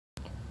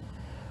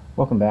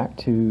Welcome back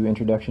to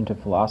Introduction to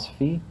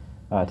Philosophy.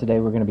 Today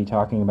we're going to be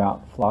talking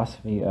about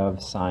philosophy of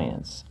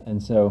science.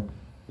 And so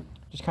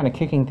just kind of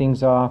kicking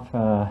things off,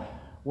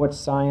 what's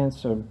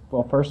science? So,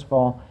 well, first of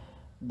all,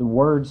 the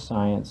word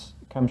science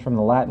comes from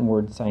the Latin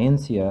word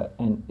scientia,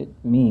 and it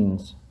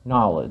means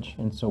knowledge.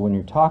 And so when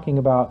you're talking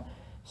about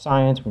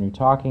science, when you're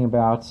talking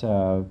about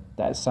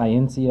that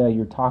scientia,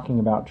 you're talking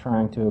about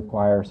trying to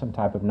acquire some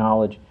type of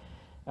knowledge.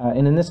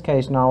 And in this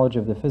case, knowledge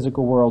of the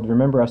physical world.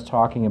 Remember us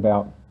talking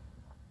about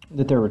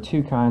that there were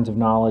two kinds of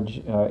knowledge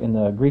in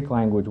the Greek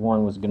language.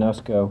 One was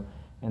gnosko,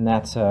 and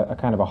that's a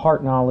kind of a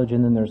heart knowledge,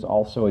 and then there's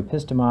also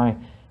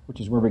epistemi, which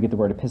is where we get the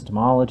word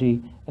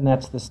epistemology, and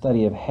that's the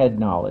study of head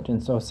knowledge.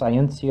 And so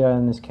scientia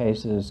in this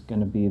case is going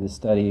to be the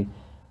study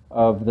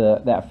of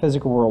that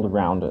physical world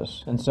around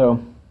us. And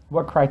so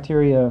what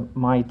criteria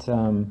might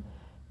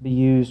be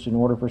used in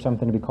order for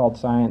something to be called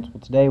science? Well,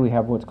 today we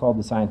have what's called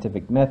the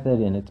scientific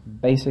method, and it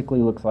basically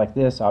looks like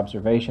this: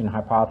 observation,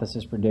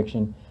 hypothesis,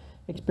 prediction,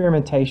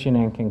 experimentation,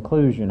 and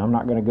conclusion. I'm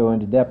not going to go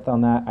into depth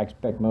on that. I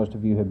expect most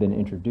of you have been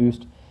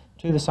introduced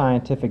to the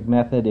scientific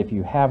method. If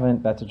you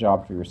haven't, that's a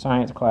job for your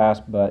science class,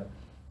 but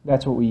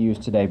that's what we use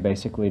today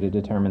basically to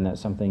determine that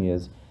something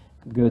is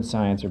good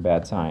science or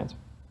bad science,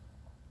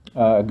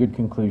 a good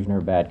conclusion or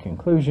a bad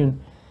conclusion.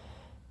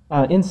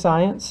 In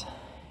science,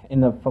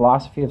 in the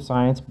philosophy of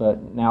science,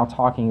 but now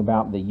talking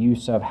about the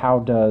use of how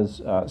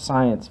does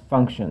science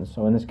function.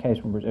 So in this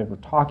case, when we're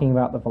talking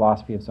about the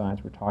philosophy of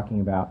science, we're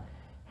talking about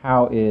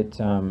how it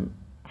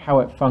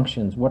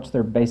functions, what's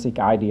their basic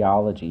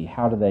ideology,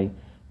 how do they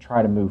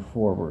try to move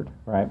forward,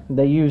 right?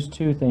 They use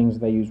two things.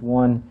 They use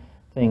one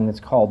thing that's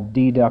called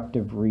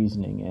deductive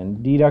reasoning,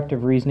 and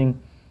deductive reasoning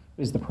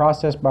is the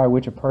process by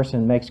which a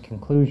person makes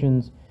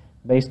conclusions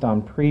based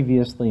on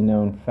previously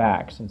known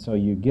facts. And so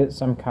you get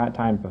some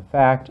type of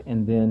fact,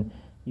 and then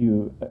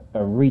you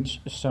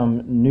reach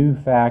some new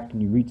fact,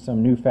 and you reach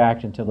some new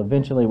fact until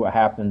eventually what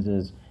happens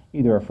is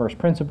either a first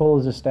principle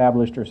is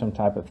established or some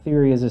type of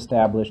theory is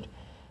established.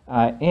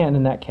 And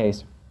in that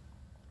case,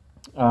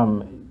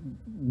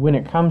 when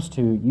it comes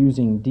to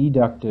using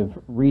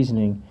deductive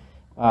reasoning,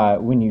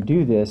 when you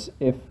do this,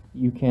 if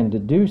you can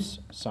deduce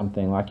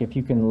something, like if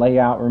you can lay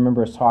out,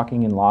 remember us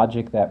talking in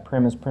logic, that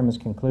premise,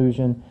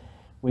 conclusion,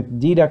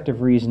 with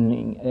deductive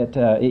reasoning,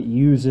 it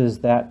uses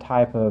that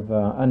type of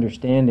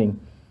understanding,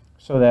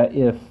 so that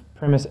if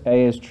premise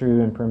A is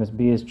true and premise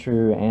B is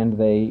true, and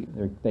they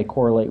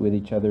correlate with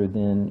each other,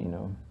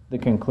 then the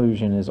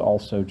conclusion is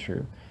also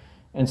true.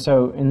 And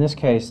so in this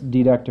case,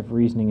 deductive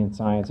reasoning in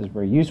science is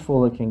very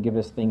useful. It can give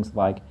us things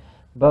like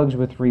bugs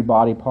with 3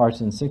 body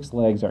parts and 6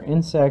 legs are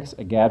insects.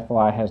 A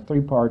gadfly has 3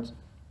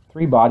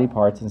 body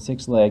parts and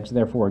 6 legs,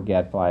 therefore a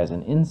gadfly is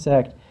an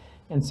insect.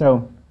 And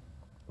so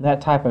that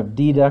type of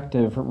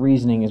deductive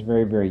reasoning is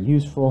very, very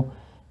useful.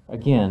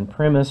 Again,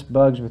 premise,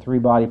 bugs with 3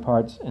 body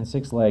parts and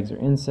 6 legs are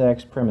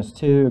insects. Premise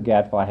 2, a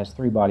gadfly has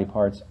 3 body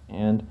parts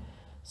and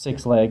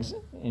 6 legs.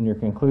 And your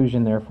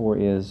conclusion, therefore,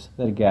 is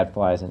that a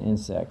gadfly is an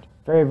insect.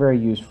 Very, very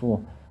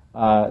useful.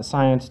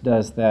 Science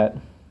does that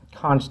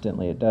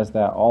constantly. It does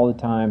that all the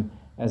time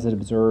as it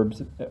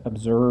observes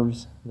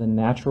the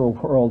natural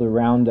world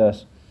around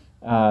us.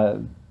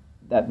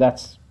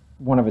 That's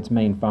one of its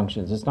main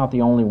functions. It's not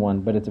the only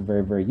one, but it's a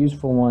very, very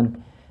useful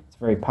one. It's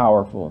very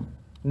powerful.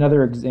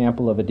 Another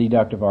example of a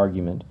deductive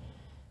argument: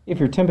 if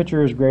your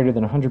temperature is greater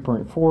than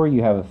 100.4,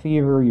 you have a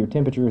fever. Your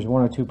temperature is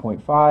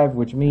 102.5,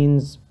 which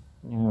means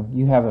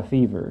you have a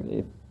fever.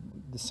 If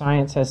the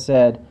science has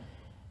said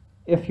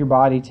if your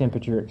body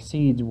temperature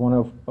exceeds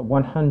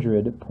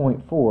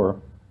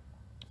 100.4,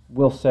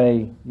 we'll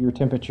say your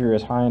temperature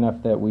is high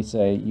enough that we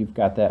say you've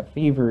got that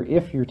fever.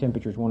 If your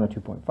temperature is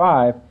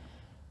 102.5,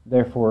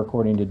 therefore,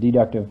 according to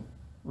deductive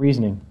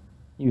reasoning,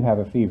 you have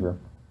a fever.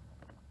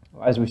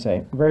 As we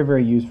say, very,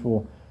 very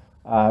useful,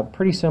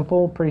 pretty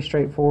simple, pretty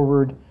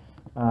straightforward.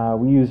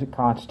 We use it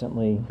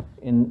constantly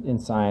in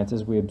science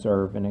as we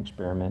observe and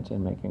experiment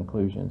and make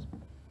conclusions.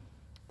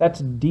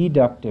 That's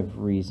deductive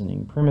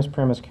reasoning, premise,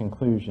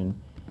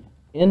 conclusion.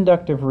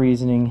 Inductive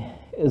reasoning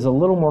is a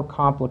little more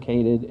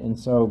complicated, and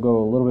so go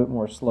a little bit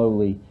more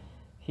slowly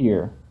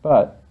here.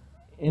 But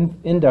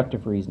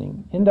inductive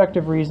reasoning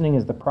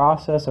is the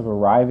process of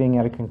arriving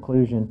at a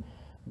conclusion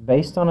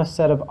based on a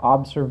set of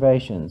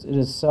observations. It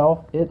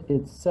itself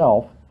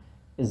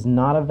is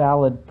not a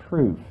valid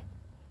proof.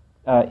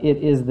 It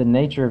is the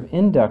nature of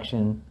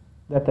induction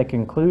that the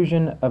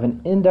conclusion of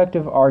an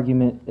inductive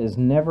argument is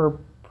never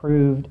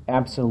proved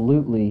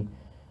absolutely.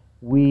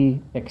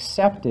 We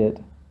accept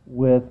it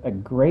with a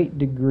great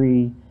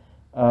degree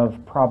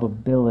of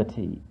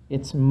probability.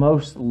 It's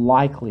most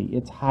likely,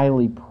 it's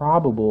highly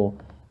probable.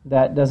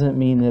 That doesn't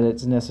mean that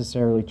it's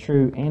necessarily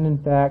true, and in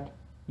fact,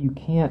 you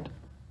can't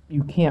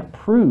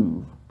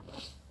prove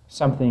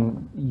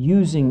something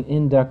using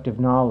inductive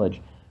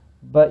knowledge,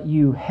 but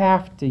you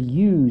have to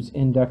use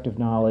inductive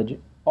knowledge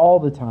all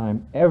the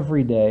time,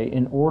 every day,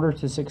 in order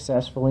to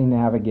successfully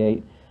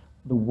navigate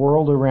the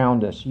world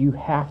around us. You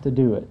have to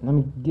do it. Let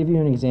me give you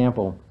an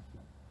example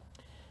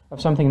of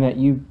something that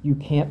you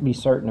can't be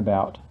certain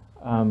about.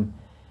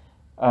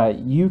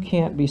 You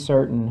can't be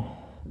certain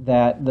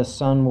that the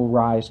sun will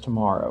rise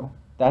tomorrow.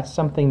 That's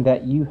something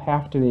that you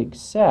have to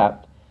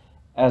accept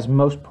as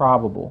most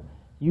probable.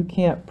 You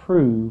can't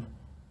prove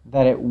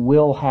that it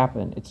will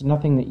happen. It's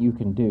nothing that you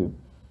can do.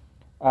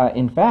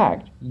 In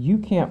fact, you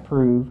can't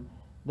prove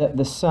that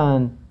the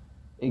sun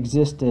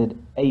existed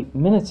 8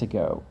 minutes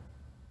ago,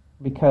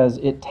 because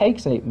it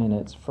takes 8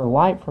 minutes for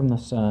light from the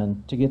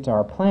sun to get to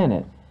our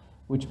planet,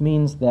 which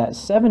means that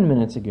 7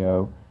 minutes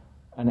ago,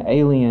 an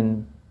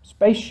alien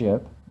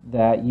spaceship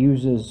that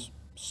uses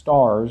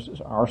stars,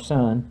 our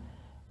sun,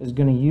 is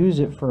going to use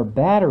it for a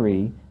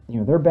battery.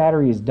 Their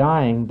battery is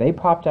dying. They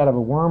popped out of a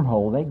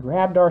wormhole. They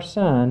grabbed our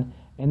sun,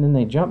 and then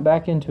they jumped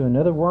back into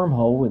another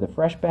wormhole with a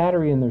fresh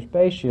battery in their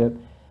spaceship.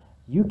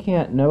 You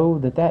can't know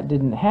that that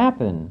didn't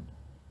happen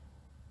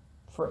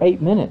for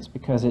 8 minutes,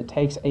 because it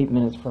takes 8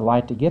 minutes for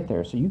light to get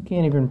there. So you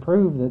can't even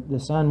prove that the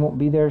sun won't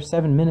be there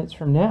 7 minutes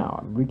from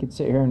now. We could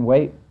sit here and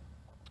wait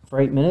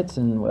for 8 minutes,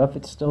 and if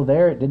it's still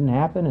there, it didn't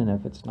happen, and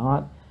if it's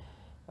not,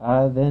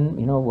 then,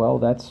 well,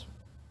 that's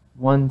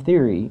one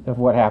theory of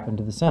what happened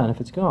to the sun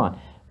if it's gone.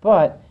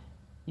 But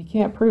you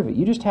can't prove it.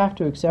 You just have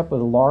to accept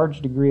with a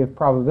large degree of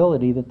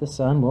probability that the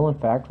sun will in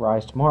fact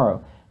rise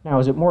tomorrow. Now,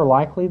 is it more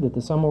likely that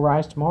the sun will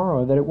rise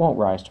tomorrow or that it won't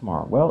rise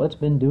tomorrow? Well, it's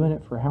been doing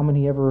it for how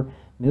many ever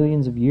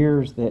millions of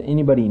years that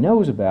anybody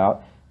knows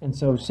about. And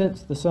so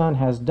since the sun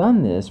has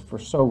done this for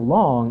so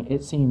long,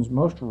 it seems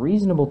most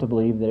reasonable to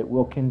believe that it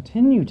will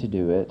continue to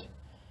do it,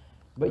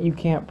 but you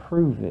can't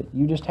prove it.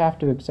 You just have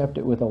to accept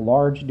it with a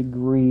large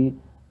degree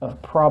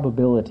of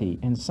probability.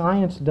 And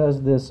science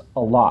does this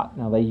a lot.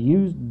 Now, they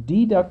use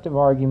deductive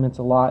arguments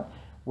a lot,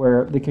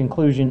 where the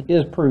conclusion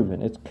is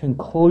proven. It's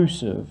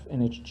conclusive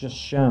and it's just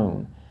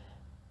shown.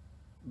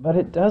 But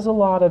it does a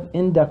lot of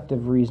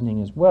inductive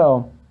reasoning as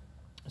well,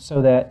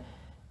 so that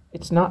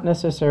it's not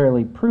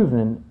necessarily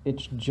proven,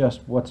 it's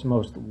just what's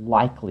most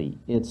likely.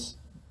 It's,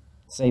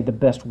 say, the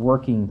best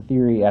working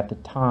theory at the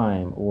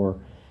time, or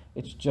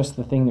it's just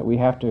the thing that we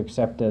have to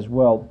accept as,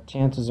 well,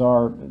 chances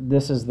are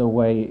this is the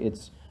way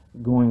it's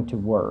going to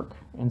work.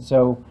 And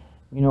so,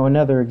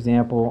 another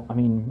example,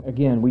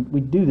 again,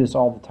 we do this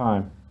all the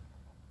time.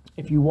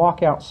 If you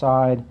walk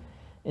outside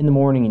in the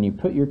morning and you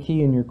put your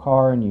key in your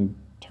car and you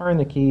turn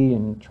the key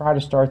and try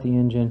to start the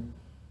engine,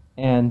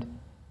 and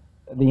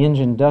the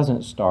engine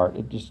doesn't start,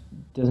 it just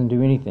doesn't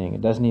do anything.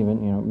 It doesn't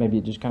even, maybe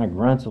it just kind of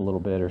grunts a little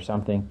bit or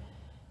something.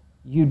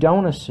 You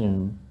don't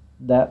assume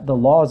that the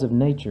laws of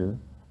nature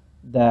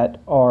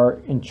that are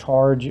in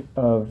charge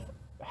of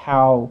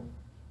how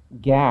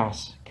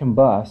gas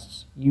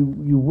combusts, you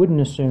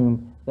wouldn't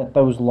assume that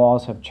those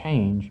laws have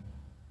changed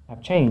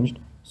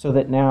so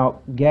that now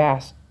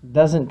gas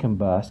doesn't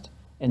combust,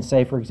 and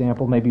say, for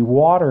example, maybe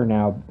water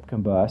now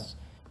combusts.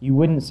 You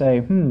wouldn't say,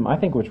 I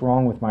think what's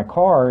wrong with my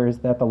car is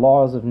that the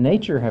laws of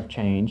nature have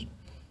changed,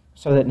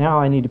 so that now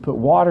I need to put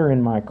water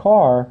in my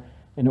car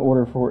in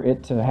order for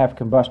it to have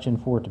combustion,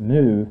 for it to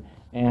move,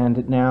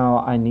 and now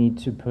I need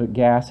to put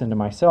gas into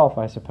myself,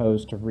 I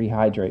suppose, to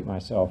rehydrate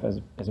myself,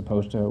 as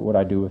opposed to what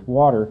I do with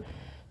water.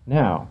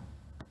 Now,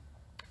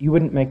 you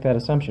wouldn't make that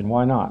assumption.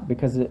 Why not?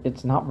 Because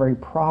it's not very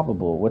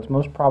probable. What's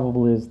most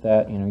probable is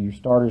that, your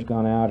starter's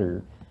gone out,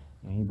 or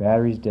your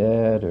battery's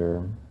dead,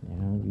 or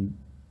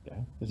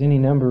there's any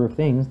number of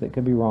things that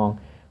could be wrong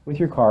with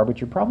your car,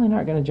 but you're probably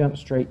not going to jump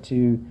straight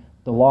to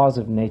the laws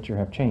of nature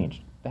have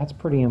changed. That's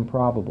pretty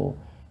improbable.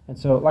 And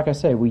so, like I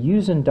say, we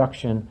use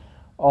induction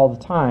all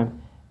the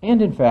time,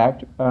 and in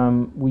fact,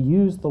 we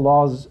use the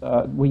laws,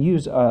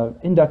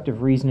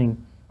 inductive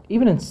reasoning,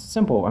 even in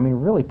simple,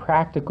 really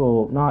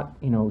practical, not,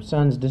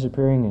 suns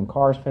disappearing and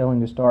cars failing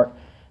to start.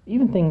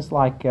 Even things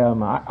like,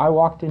 I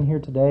walked in here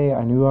today,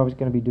 I knew I was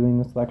going to be doing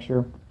this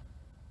lecture.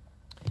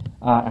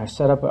 I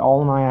set up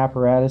all of my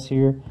apparatus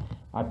here.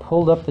 I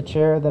pulled up the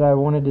chair that I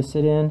wanted to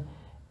sit in,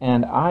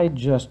 and I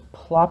just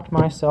plopped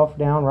myself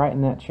down right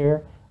in that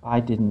chair. I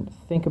didn't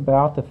think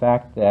about the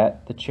fact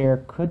that the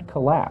chair could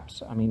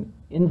collapse.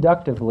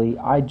 Inductively,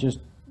 I just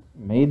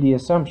made the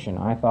assumption.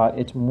 I thought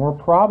it's more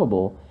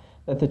probable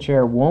that the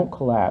chair won't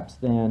collapse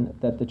than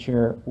that the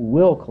chair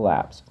will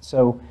collapse.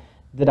 So,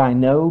 did I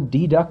know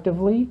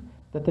deductively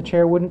that the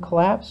chair wouldn't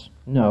collapse?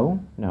 No,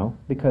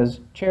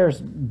 because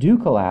chairs do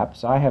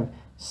collapse. I have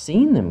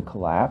seen them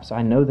collapse.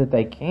 I know that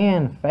they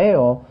can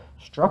fail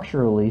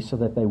structurally so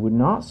that they would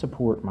not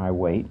support my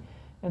weight,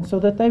 and so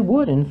that they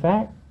would, in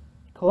fact,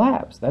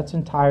 collapse. That's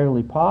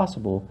entirely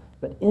possible.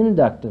 But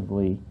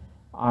inductively,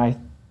 I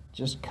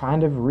just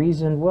kind of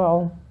reasoned,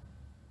 well,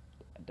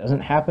 it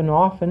doesn't happen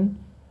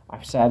often.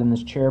 I've sat in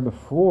this chair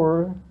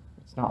before.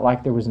 It's not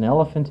like there was an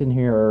elephant in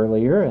here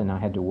earlier and I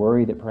had to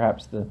worry that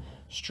perhaps the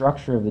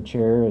structure of the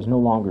chair is no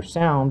longer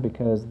sound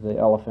because the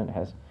elephant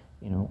has,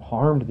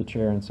 harmed the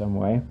chair in some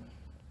way.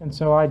 And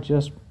so I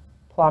just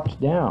plopped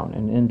down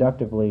and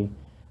inductively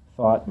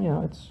thought,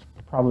 it's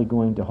probably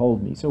going to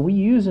hold me. So we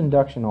use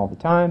induction all the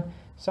time.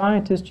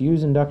 Scientists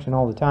use induction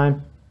all the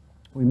time.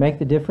 We make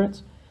the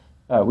difference.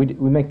 We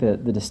make the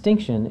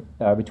distinction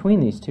between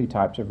these two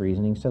types of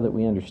reasoning so that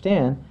we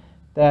understand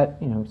that,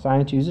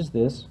 science uses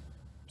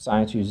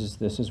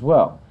this as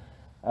well.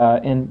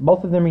 And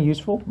both of them are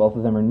useful, both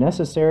of them are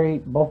necessary,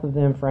 both of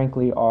them,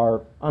 frankly,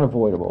 are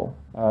unavoidable,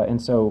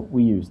 and so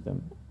we use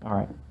them. All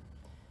right.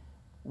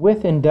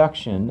 With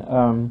induction,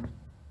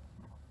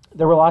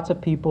 there were lots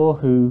of people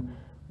who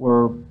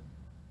were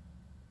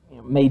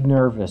made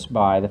nervous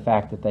by the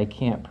fact that they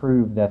can't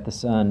prove that the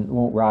sun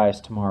won't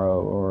rise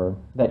tomorrow, or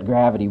that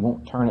gravity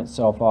won't turn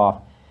itself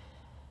off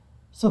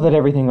so that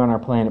everything on our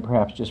planet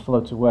perhaps just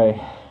floats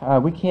away.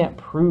 We can't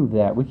prove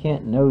that. We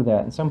can't know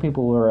that. And some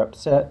people were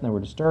upset and they were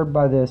disturbed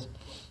by this.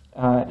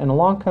 And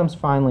along comes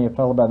finally a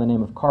fellow by the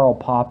name of Karl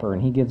Popper,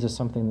 and he gives us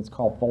something that's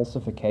called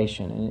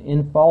falsification. And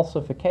in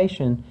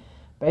falsification,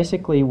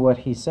 basically what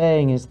he's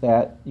saying is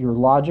that you're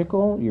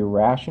logical, you're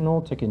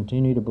rational to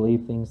continue to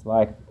believe things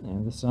like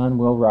the sun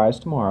will rise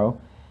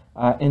tomorrow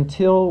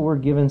until we're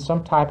given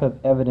some type of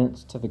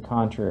evidence to the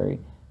contrary.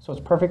 So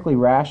it's perfectly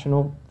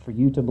rational for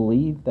you to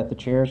believe that the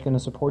chair is going to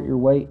support your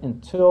weight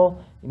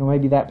until,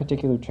 maybe that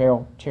particular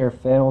chair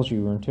fails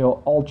you, or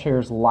until all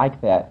chairs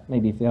like that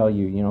maybe fail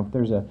you. If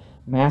there's a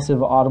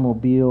massive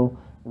automobile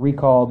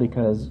recall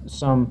because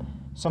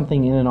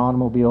something in an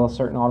automobile, a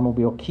certain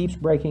automobile, keeps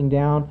breaking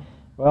down,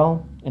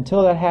 well,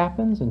 until that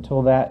happens,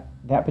 until that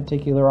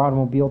particular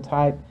automobile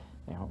type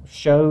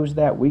shows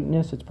that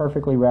weakness, it's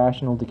perfectly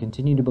rational to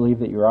continue to believe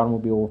that your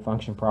automobile will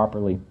function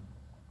properly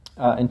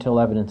until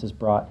evidence is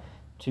brought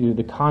to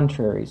the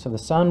contrary. So the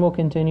sun will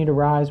continue to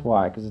rise.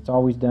 Why? Because it's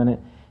always done it.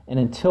 And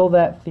until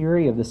that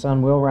theory of the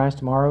sun will rise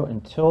tomorrow,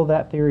 until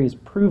that theory is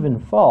proven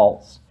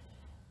false,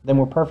 then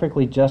we're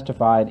perfectly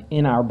justified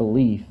in our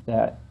belief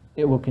that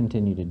it will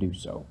continue to do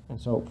so.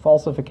 And so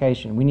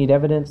falsification, we need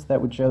evidence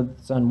that would show that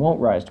the sun won't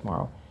rise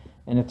tomorrow.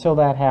 And until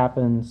that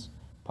happens,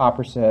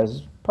 Popper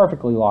says,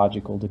 perfectly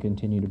logical to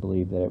continue to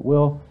believe that it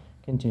will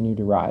continue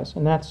to rise.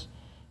 And that's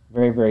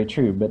very, very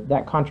true. But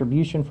that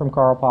contribution from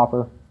Karl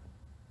Popper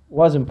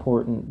was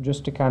important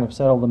just to kind of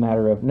settle the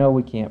matter of, no,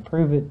 we can't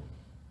prove it,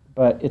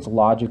 but it's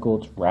logical,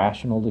 it's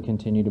rational to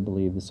continue to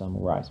believe the sun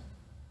will rise.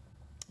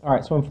 All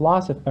right, so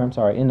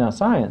in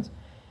science,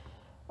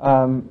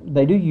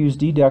 they do use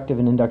deductive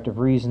and inductive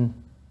reason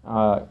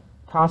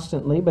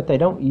constantly, but they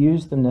don't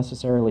use them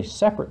necessarily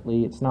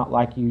separately. It's not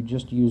like you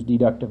just use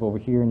deductive over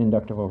here and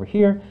inductive over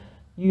here.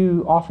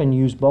 You often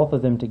use both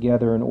of them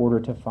together in order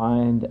to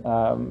find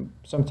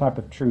some type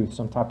of truth,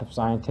 some type of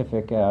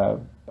scientific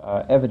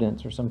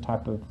evidence, or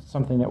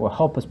something that will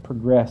help us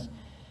progress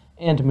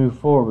and to move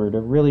forward.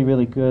 A really,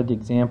 really good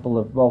example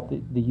of both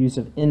the use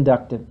of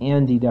inductive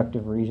and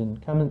deductive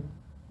reasoning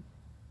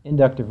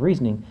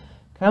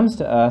comes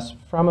to us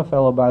from a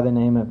fellow by the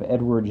name of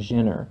Edward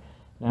Jenner.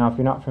 Now, if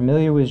you're not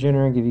familiar with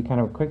Jenner, I'll give you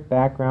kind of a quick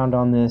background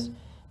on this.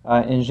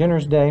 In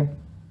Jenner's day,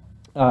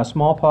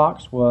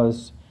 smallpox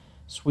was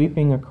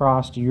sweeping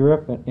across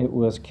Europe, and it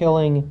was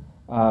killing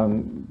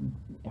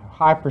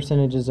high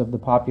percentages of the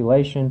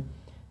population.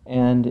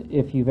 And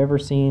if you've ever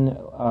seen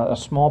a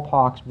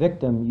smallpox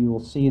victim, you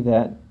will see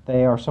that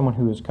they are someone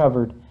who is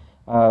covered,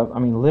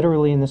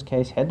 literally in this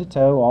case, head to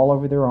toe, all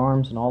over their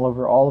arms and all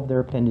over all of their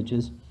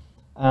appendages.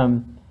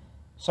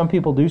 Some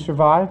people do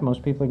survive.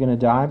 Most people are going to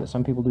die, but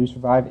some people do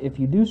survive. If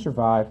you do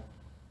survive,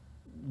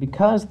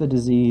 because the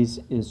disease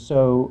is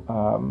so,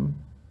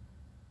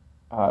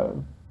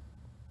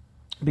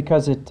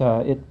 because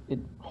it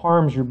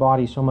harms your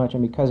body so much,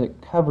 and because it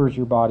covers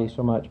your body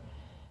so much,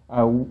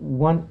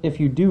 if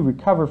you do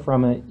recover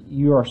from it,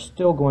 you are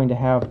still going to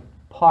have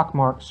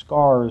pockmarked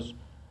scars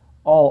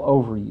all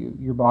over you.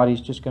 Your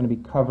body's just going to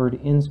be covered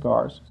in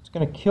scars. It's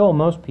going to kill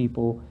most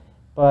people,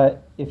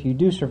 but if you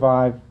do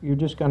survive, you're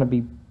just going to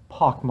be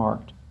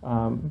pockmarked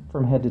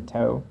from head to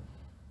toe.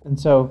 And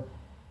so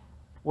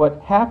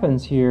what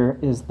happens here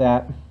is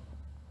that,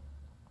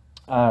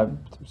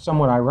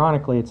 somewhat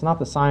ironically, it's not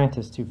the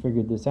scientists who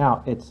figured this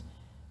out. It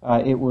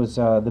was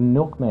the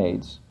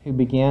milkmaids who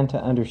began to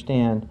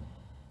understand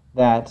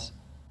that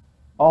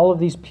all of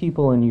these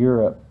people in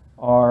Europe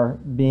are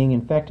being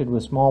infected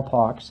with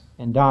smallpox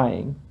and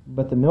dying,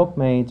 but the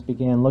milkmaids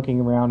began looking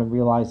around and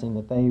realizing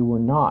that they were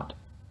not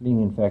being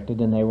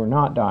infected and they were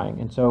not dying.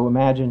 And so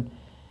imagine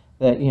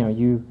that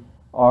you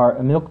are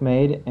a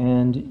milkmaid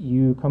and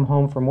you come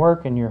home from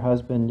work and your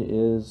husband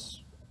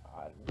is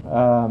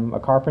a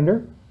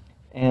carpenter,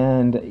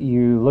 and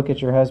you look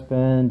at your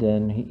husband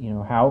and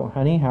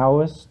honey, how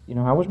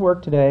was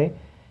work today?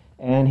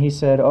 And he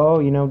said,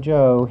 oh,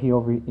 Joe,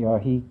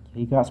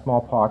 he got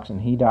smallpox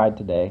and he died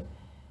today.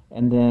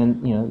 And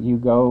then, you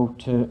go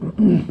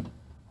to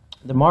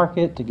the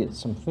market to get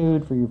some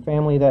food for your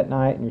family that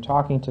night, and you're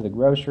talking to the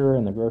grocer,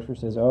 and the grocer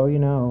says,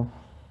 oh,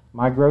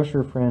 my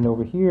grocer friend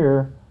over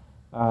here,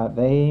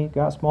 they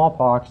got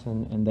smallpox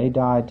and they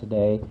died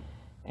today.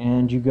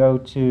 And you go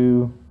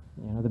to,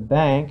 the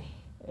bank,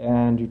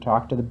 and you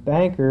talk to the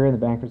banker, and the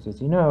banker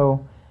says,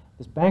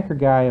 this banker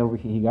guy over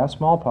here, he got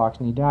smallpox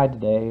and he died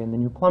today. And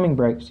then your plumbing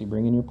breaks, you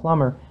bring in your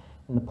plumber,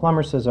 and the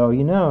plumber says, oh,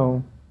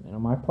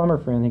 my plumber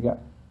friend, he got...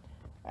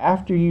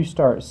 After you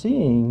start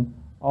seeing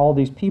all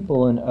these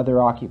people in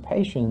other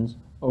occupations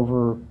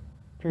over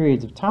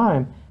periods of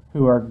time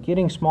who are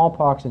getting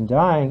smallpox and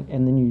dying,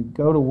 and then you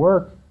go to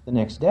work the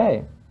next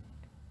day,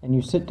 and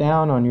you sit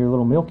down on your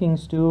little milking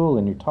stool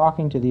and you're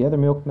talking to the other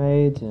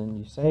milkmaids and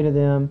you say to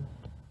them,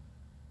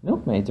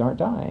 milkmaids aren't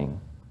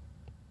dying.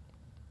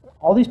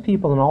 All these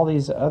people and all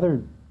these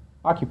other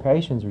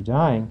occupations are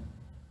dying.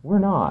 We're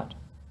not.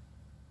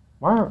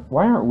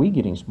 Why aren't we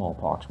getting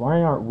smallpox?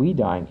 Why aren't we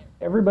dying?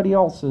 Everybody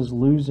else is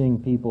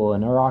losing people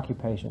in their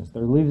occupations.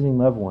 They're losing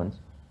loved ones.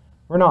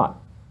 We're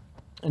not.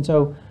 And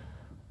so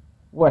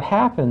what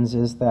happens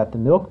is that the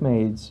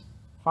milkmaids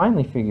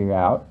finally figure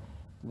out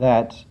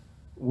that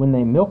when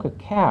they milk a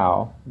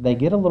cow, they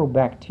get a little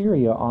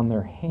bacteria on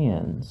their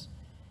hands,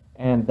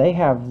 and they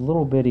have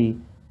little bitty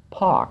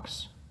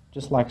pox,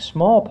 just like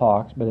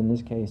smallpox, but in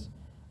this case,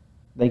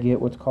 they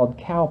get what's called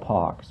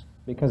cowpox,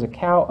 because a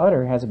cow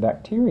udder has a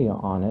bacteria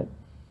on it.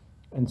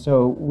 And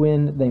so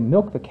when they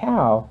milk the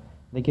cow,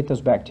 they get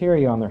those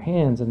bacteria on their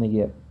hands and they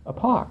get a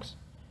pox.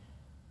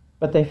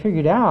 But they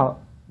figured out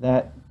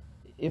that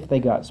if they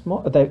got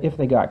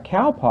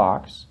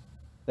cowpox,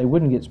 they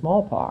wouldn't get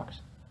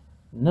smallpox.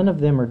 None of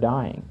them are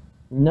dying.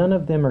 None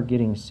of them are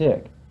getting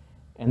sick.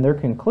 And their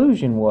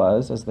conclusion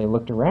was, as they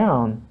looked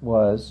around,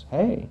 was,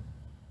 hey,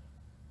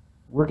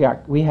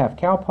 we have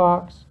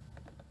cowpox,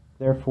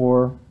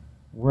 therefore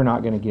we're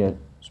not going to get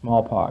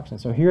smallpox.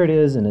 And so here it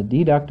is in a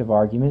deductive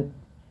argument.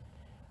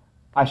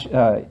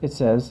 It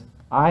says,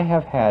 I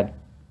have had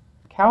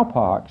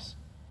cowpox.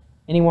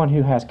 Anyone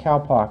who has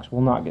cowpox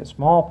will not get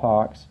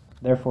smallpox,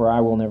 therefore I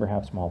will never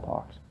have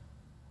smallpox.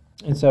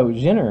 And so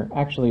Jenner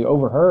actually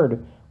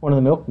overheard one of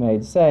the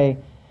milkmaids say,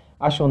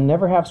 I shall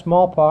never have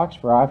smallpox,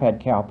 for I've had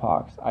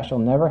cowpox. I shall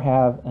never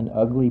have an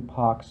ugly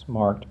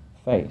pox-marked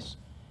face.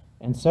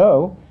 And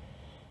so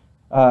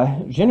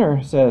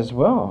Jenner says,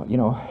 well,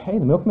 hey,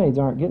 the milkmaids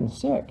aren't getting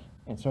sick.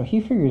 And so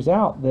he figures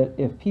out that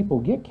if people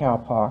get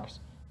cowpox,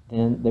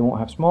 then they won't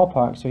have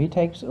smallpox. So he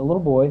takes a little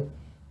boy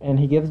and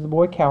he gives the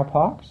boy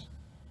cowpox.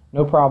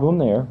 No problem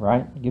there,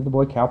 right? Give the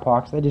boy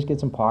cowpox. They just get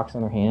some pox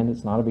on their hand.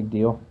 It's not a big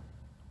deal.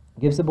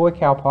 Gives the boy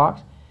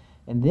cowpox.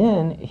 And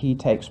then he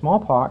takes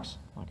smallpox,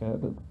 like a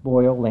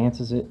boil,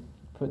 lances it,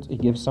 he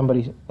gives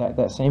somebody,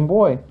 that same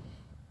boy,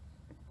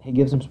 he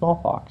gives him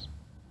smallpox.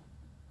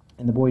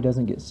 And the boy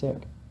doesn't get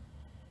sick.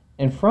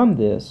 And from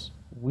this,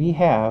 we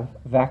have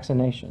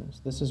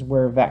vaccinations. This is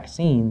where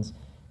vaccines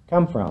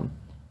come from.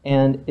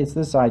 And it's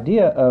this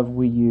idea of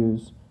we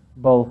use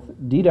both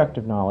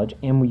deductive knowledge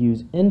and we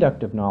use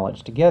inductive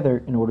knowledge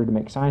together in order to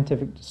make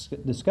scientific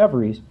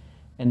discoveries.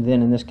 And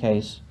then in this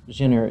case,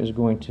 Jenner is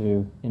going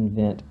to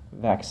invent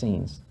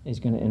vaccines. He's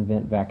going to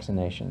invent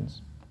vaccinations.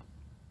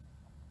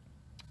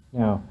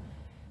 Now,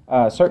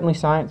 certainly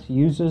science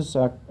uses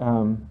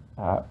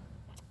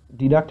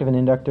deductive and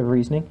inductive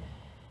reasoning,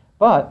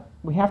 but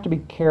we have to be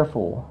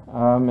careful.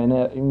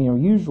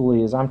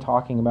 Usually as I'm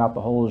talking about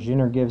the whole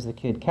Jenner gives the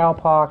kid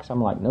cowpox,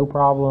 I'm like, no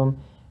problem.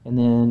 And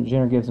then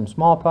Jenner gives him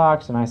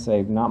smallpox, and I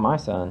say, not my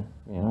son.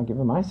 Give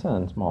him my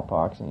son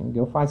smallpox, and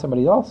go find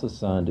somebody else's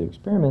son to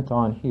experiment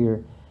on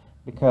here,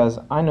 because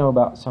I know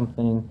about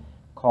something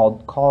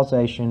called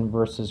causation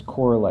versus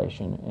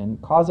correlation.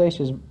 And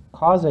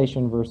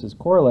causation versus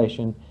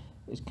correlation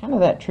is kind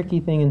of that tricky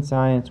thing in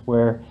science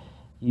where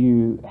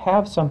you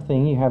have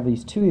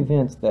these two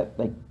events that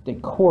they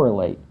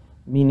correlate,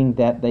 meaning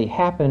that they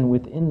happen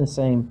within the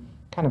same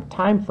kind of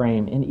time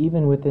frame and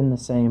even within the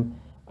same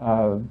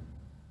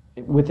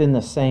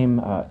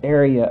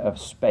area of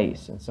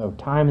space. And so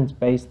time and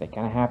space, they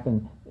kind of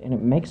happen, and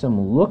it makes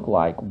them look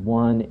like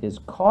one is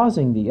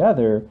causing the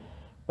other,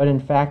 but in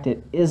fact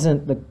it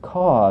isn't the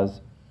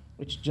cause.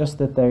 It's just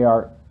that they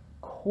are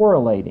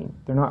correlating.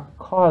 They're not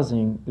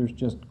causing, there's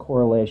just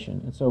correlation.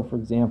 And so, for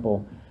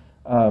example,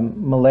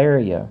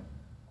 malaria.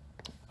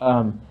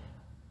 A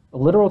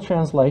literal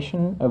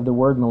translation of the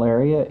word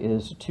malaria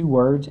is two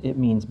words. It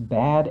means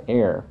bad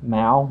air.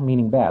 Mal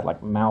meaning bad,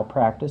 like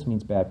malpractice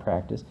means bad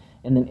practice,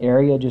 and then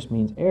area just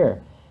means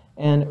air.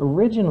 And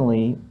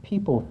originally,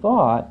 people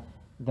thought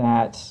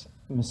that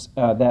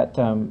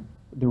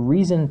the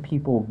reason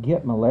people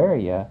get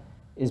malaria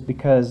is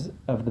because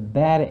of the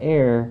bad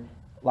air,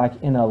 like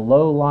in a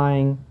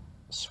low-lying,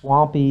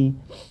 swampy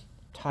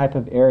type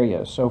of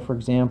area. So, for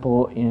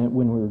example,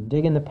 when we were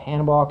digging the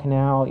Panama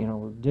Canal,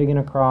 we're digging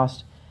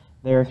across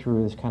there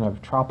through this kind of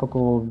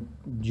tropical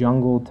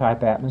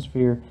jungle-type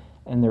atmosphere,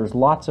 and there's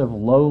lots of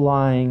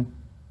low-lying,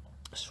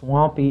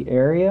 swampy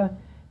area,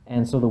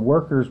 and so the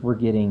workers were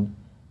getting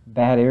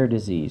bad air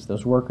disease.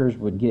 Those workers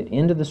would get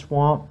into the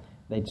swamp.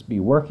 They'd be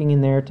working in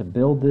there to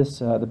build this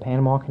the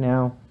Panama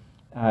Canal,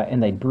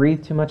 and they'd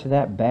breathe too much of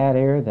that bad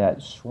air,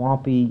 that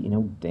swampy,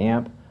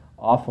 damp,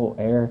 awful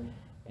air,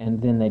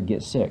 and then they'd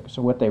get sick.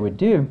 So what they would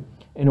do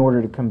in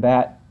order to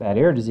combat bad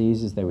air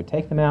disease is they would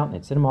take them out and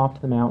they'd send them off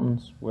to the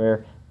mountains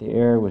where the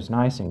air was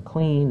nice and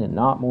clean and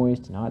not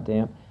moist and not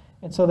damp.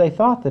 And so they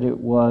thought that it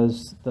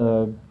was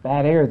the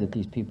bad air that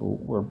these people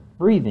were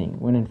breathing,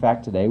 when in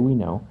fact today we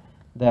know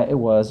that it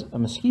was a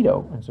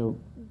mosquito. And so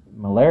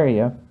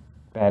malaria,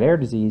 bad air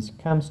disease,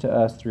 comes to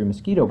us through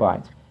mosquito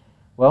bites.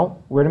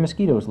 Well, where do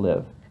mosquitoes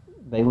live?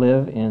 They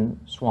live in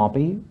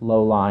swampy,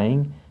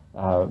 low-lying,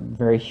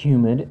 very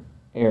humid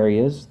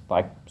areas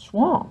like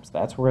swamps.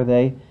 That's where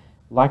they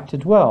like to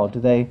dwell. Do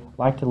they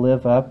like to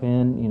live up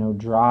in,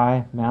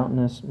 dry,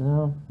 mountainous?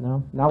 No,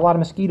 not a lot of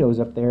mosquitoes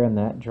up there in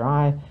that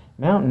dry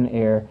mountain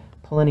air,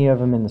 plenty of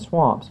them in the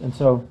swamps. And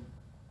so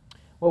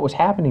what was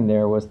happening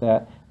there was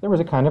that there was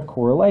a kind of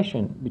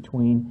correlation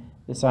between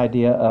this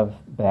idea of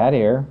bad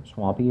air,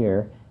 swampy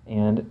air,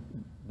 and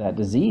that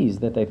disease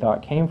that they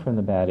thought came from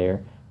the bad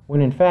air,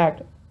 when in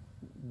fact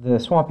the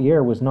swampy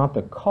air was not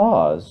the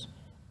cause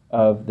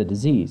of the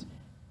disease.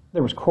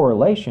 There was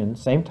correlation,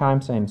 same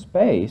time, same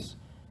space.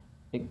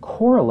 It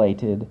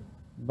correlated,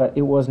 but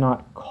it was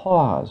not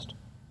caused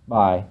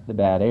by the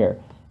bad air.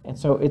 And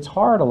so it's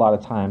hard a lot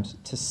of times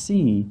to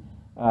see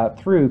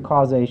through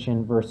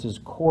causation versus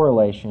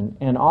correlation.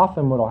 And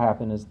often what will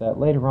happen is that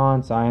later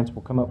on science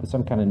will come up with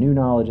some kind of new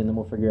knowledge, and then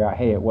we'll figure out,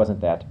 hey, it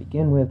wasn't that to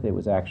begin with, it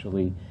was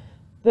actually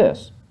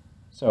this.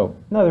 So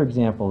another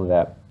example of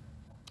that.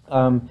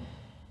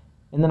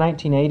 In the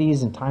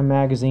 1980s in Time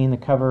magazine, the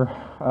cover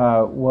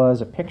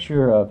was a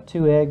picture of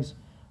 2 eggs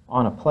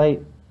on a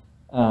plate,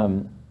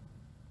 and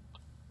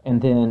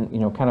then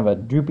kind of a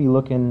droopy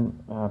looking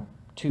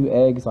 2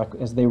 eggs, like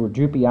as they were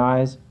droopy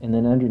eyes, and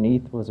then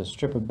underneath was a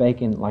strip of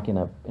bacon, like in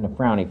a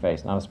frowny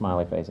face, not a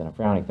smiley face, in a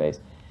frowny face.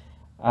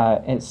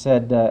 And it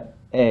said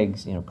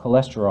eggs,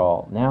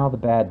 cholesterol, now the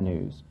bad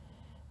news.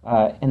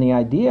 And the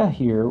idea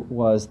here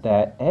was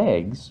that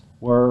eggs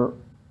were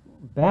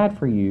bad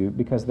for you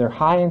because they're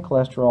high in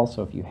cholesterol.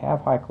 So if you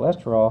have high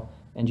cholesterol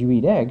and you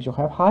eat eggs, you'll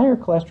have higher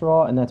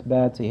cholesterol, and that's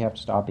bad, so you have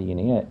to stop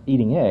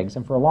eating eggs.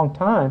 And for a long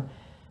time,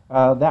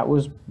 that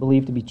was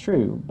believed to be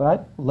true.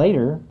 But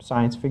later,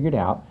 science figured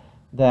out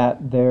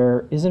that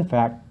there is, in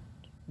fact,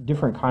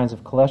 different kinds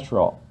of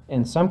cholesterol.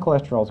 And some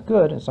cholesterol is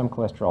good and some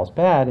cholesterol is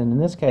bad. And in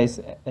this case,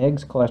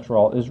 eggs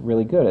cholesterol is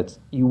really good.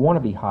 You want to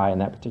be high in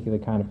that particular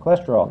kind of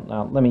cholesterol.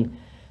 Now, let me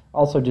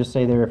also just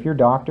say there, if your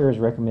doctor has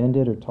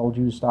recommended or told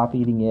you to stop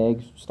eating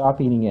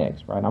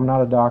eggs, right? I'm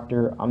not a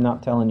doctor. I'm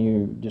not telling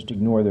you just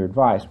ignore their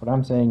advice. What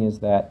I'm saying is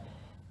that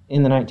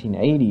in the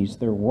 1980s,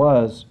 there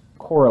was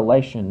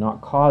correlation,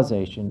 not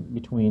causation,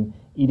 between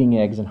eating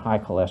eggs and high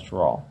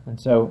cholesterol. And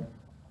so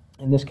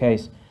in this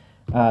case,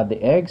 the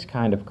eggs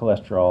kind of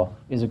cholesterol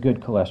is a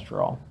good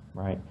cholesterol,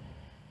 right?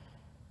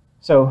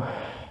 So,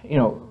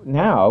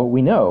 now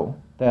we know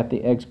that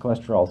the eggs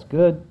cholesterol is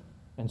good,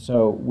 and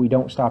so we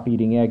don't stop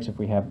eating eggs if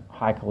we have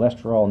high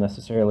cholesterol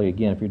necessarily.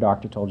 Again, if your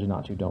doctor told you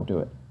not to, don't do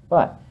it.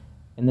 But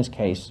in this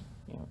case,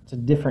 it's a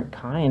different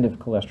kind of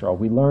cholesterol.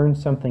 We learned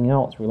something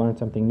else. We learned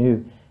something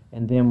new,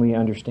 and then we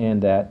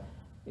understand that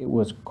it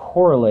was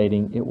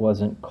correlating, it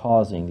wasn't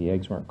causing. The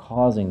eggs weren't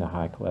causing the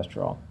high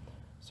cholesterol.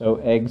 So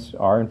eggs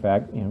are, in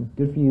fact,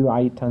 good for you.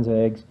 I eat tons of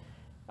eggs.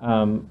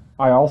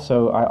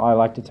 I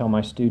like to tell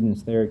my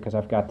students there, because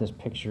I've got this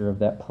picture of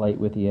that plate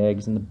with the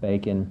eggs and the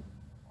bacon,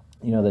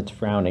 that's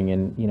frowning,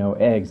 and,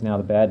 eggs, now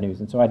the bad news.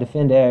 And so I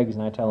defend eggs,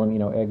 and I tell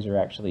them, eggs are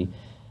actually,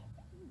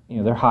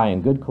 they're high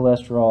in good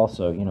cholesterol,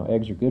 so,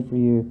 eggs are good for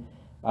you.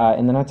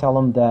 And then I tell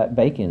them that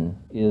bacon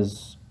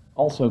is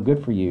also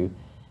good for you.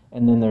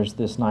 And then there's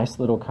this nice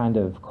little kind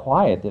of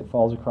quiet that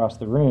falls across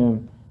the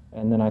room,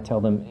 and then I tell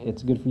them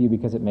it's good for you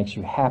because it makes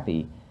you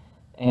happy.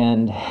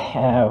 And,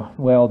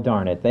 well,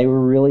 darn it, they were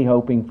really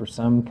hoping for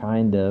some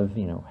kind of,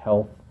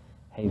 health.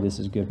 Hey, this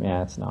is good.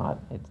 Man, it's not.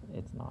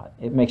 It's not.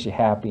 It makes you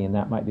happy, and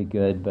that might be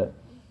good, but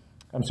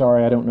I'm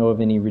sorry, I don't know of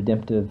any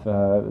redemptive,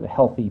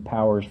 healthy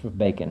powers for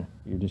bacon.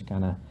 You're just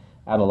kind of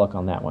out of luck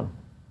on that one.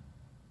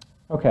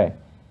 Okay.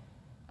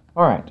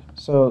 All right,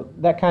 so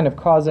that kind of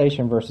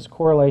causation versus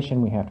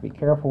correlation, we have to be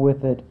careful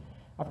with it.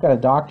 I've got a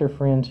doctor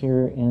friend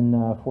here in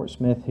Fort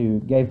Smith who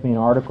gave me an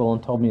article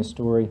and told me a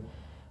story.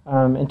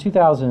 In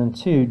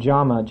 2002,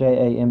 JAMA,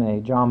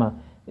 J-A-M-A, JAMA,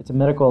 it's a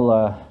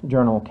medical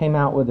journal, came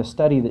out with a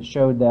study that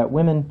showed that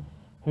women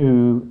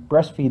who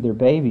breastfeed their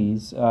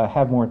babies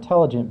have more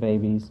intelligent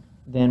babies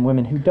than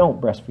women who don't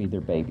breastfeed their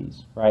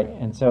babies, right?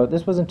 And so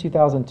this was in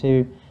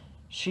 2002.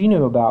 She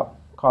knew about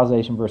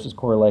causation versus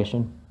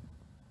correlation.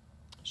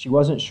 She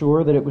wasn't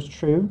sure that it was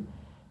true.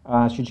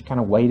 She just kind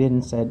of waited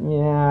and said,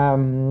 yeah,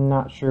 I'm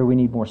not sure, we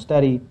need more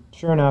study.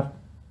 Sure enough,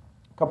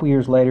 a couple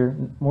years later,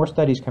 more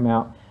studies come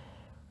out.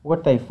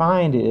 What they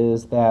find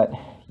is that,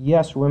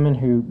 yes, women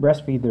who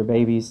breastfeed their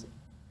babies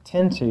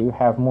tend to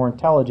have more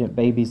intelligent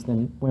babies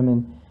than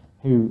women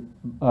who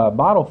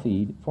bottle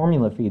feed,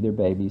 formula feed their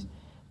babies,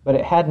 but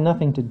it had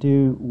nothing to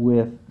do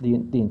with the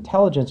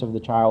intelligence of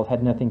the child,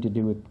 had nothing to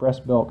do with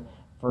breast milk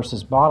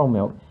versus bottle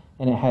milk.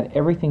 And it had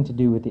everything to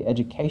do with the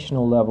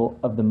educational level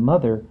of the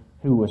mother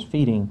who was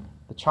feeding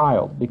the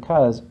child,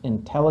 because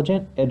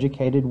intelligent,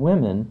 educated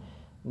women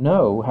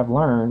have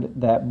learned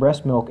that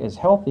breast milk is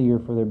healthier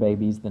for their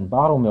babies than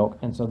bottle milk,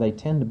 and so they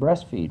tend to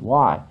breastfeed.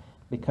 Why?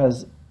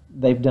 Because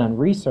they've done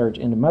research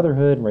into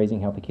motherhood,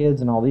 raising healthy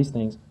kids, and all these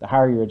things. The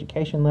higher your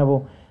education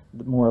level,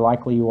 the more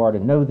likely you are to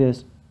know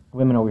this.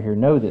 Women over here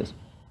know this.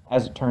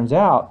 As it turns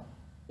out,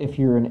 if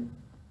you're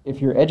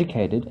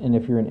educated and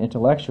if you're an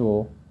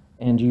intellectual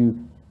and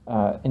you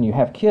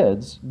have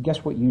kids,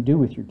 guess what you do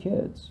with your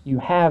kids? You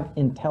have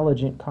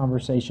intelligent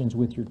conversations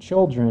with your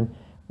children,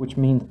 which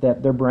means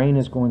that their brain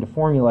is going to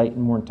formulate in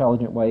more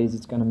intelligent ways.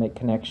 It's going to make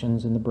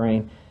connections in the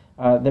brain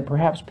that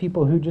perhaps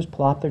people who just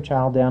plop their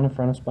child down in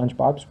front of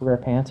SpongeBob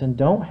SquarePants and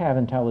don't have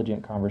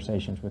intelligent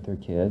conversations with their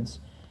kids,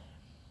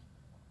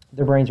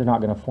 their brains are not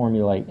going to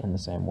formulate in the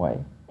same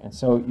way. And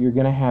so you're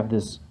going to have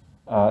this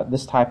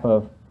type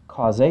of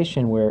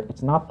causation where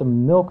it's not the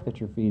milk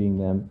that you're feeding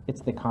them,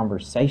 it's the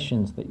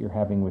conversations that you're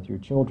having with your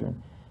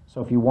children. So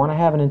if you want to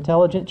have an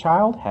intelligent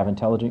child, have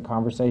intelligent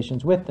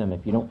conversations with them.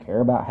 If you don't care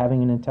about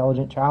having an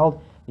intelligent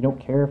child, you don't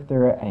care if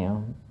they're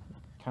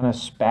kind of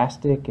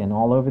spastic and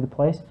all over the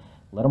place,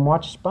 let them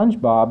watch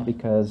SpongeBob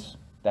because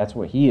that's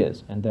what he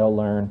is, and they'll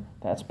learn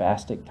that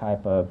spastic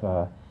type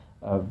of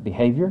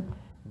behavior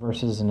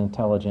versus an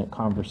intelligent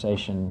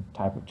conversation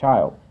type of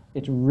child.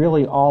 It's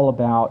really all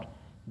about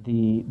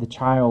the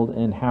child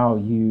and how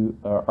you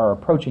are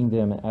approaching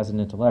them as an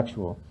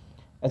intellectual.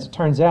 As it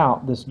turns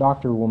out, this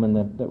doctor woman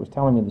that was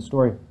telling me the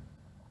story,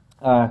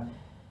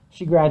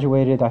 she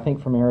graduated, I think,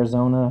 from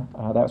Arizona.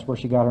 That's where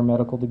she got her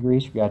medical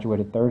degree. She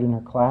graduated third in her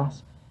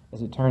class.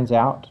 As it turns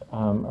out,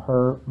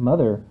 her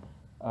mother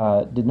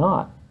did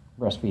not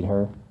breastfeed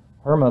her.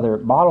 Her mother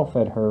bottle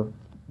fed her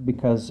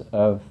because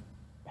of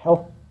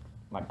health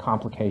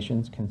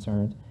complications,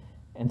 concerns.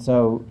 And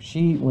so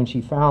when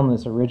she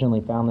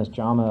originally found this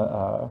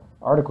JAMA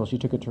article, she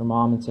took it to her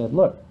mom and said,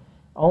 look,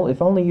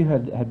 if only you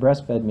had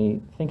breastfed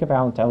me, think of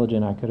how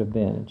intelligent I could have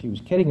been. And she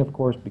was kidding, of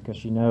course, because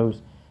she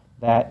knows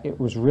that it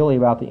was really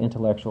about the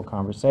intellectual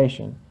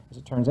conversation. As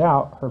it turns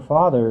out, her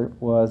father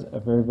was a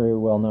very, very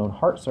well-known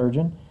heart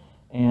surgeon,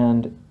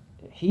 and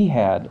he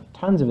had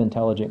tons of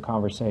intelligent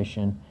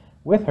conversation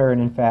with her. And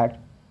in fact,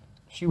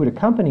 she would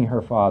accompany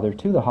her father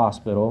to the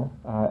hospital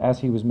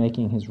as he was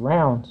making his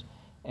rounds,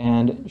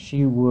 and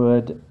she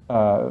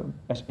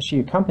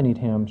accompanied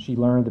him. She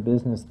learned the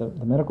business, the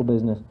medical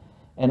business,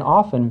 and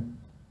often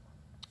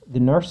the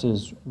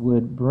nurses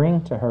would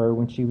bring to her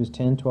when she was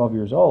 10, 12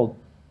 years old,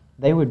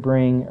 they would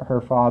bring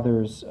her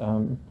father's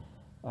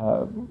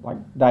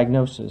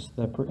diagnosis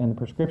and the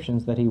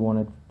prescriptions that he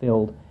wanted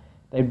filled.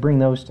 They'd bring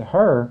those to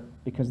her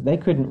because they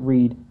couldn't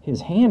read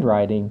his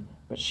handwriting,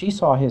 but she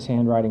saw his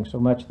handwriting so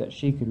much that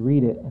she could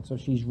read it. And so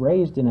she's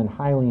raised in a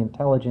highly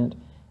intelligent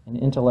and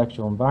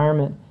intellectual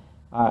environment.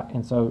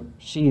 And so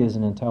she is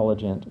an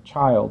intelligent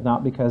child,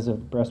 not because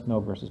of breast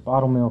milk versus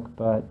bottled milk,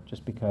 but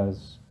just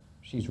because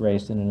she's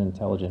raised in an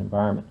intelligent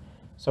environment.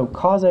 So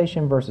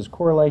causation versus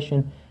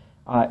correlation.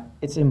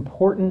 It's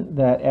important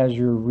that as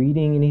you're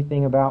reading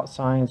anything about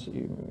science,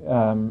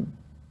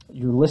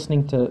 you're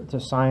listening to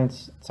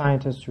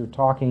scientists who are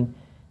talking,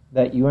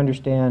 that you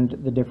understand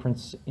the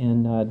difference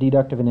in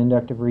deductive and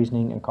inductive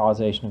reasoning and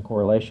causation and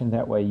correlation.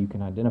 That way you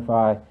can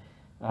identify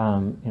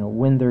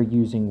when they're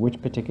using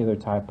which particular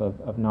type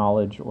of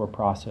knowledge or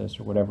process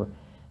or whatever.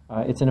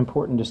 It's an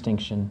important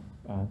distinction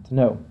to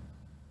know.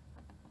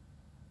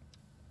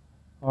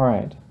 All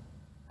right.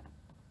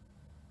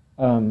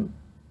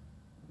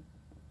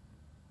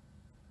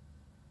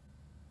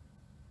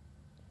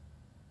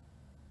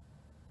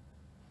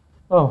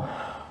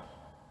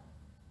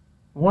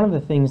 One of the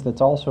things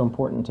that's also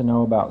important to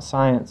know about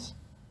science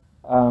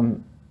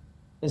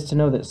is to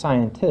know that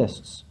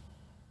scientists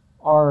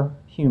are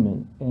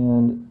human,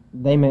 and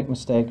they make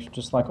mistakes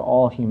just like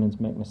all humans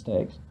make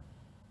mistakes.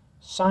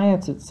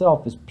 Science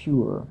itself is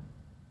pure.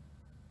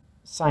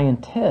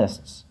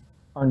 Scientists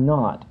are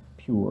not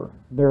pure.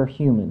 They're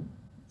human,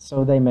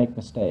 so they make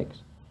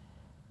mistakes.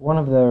 One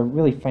of the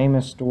really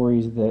famous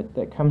stories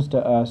that comes to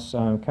us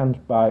comes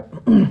by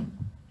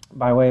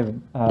by way of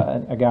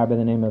a guy by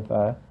the name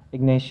of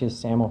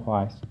Ignatius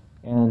Semmelweis.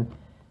 And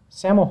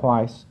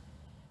Semmelweis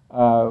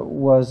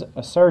was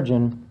a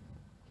surgeon.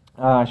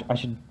 I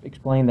should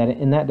explain that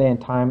in that day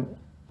and time,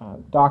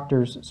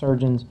 doctors,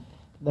 surgeons,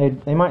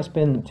 they might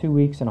spend 2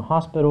 weeks in a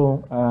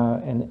hospital,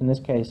 and in this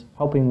case,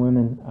 helping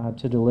women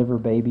to deliver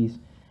babies.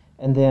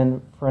 And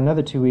then for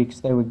another 2 weeks,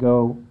 they would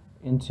go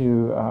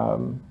into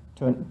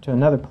to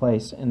another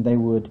place, and they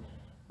would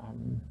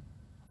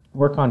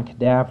work on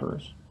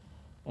cadavers.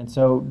 And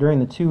so during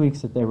the 2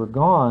 weeks that they were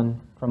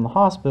gone from the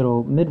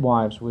hospital,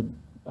 midwives would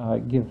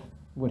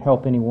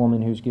help any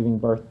woman who's giving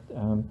birth.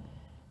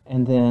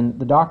 And then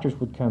the doctors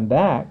would come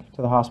back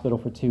to the hospital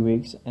for 2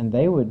 weeks, and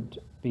they would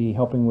be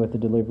helping with the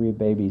delivery of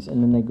babies.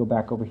 And then they'd go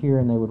back over here,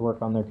 and they would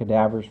work on their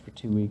cadavers for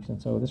 2 weeks.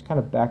 And so this kind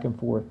of back and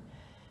forth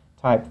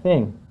type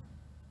thing.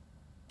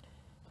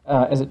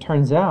 As it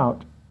turns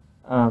out,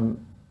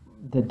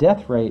 the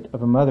death rate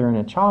of a mother and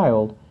a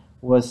child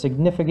was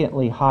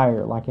significantly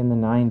higher, like in the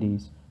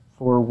 90s,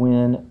 for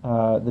when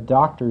the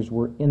doctors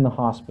were in the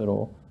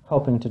hospital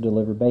helping to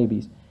deliver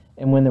babies.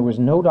 And when there was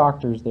no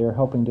doctors there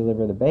helping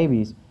deliver the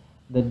babies,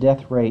 the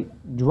death rate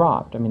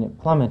dropped. I mean, it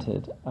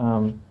plummeted.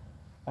 I'm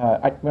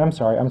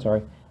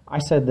sorry. I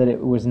said that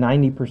it was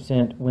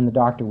 90% when the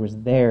doctor was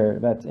there.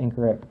 That's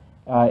incorrect.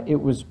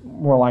 It was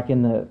more like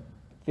in the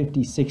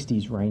 50s,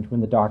 60s range when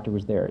the doctor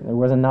was there. There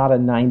was not a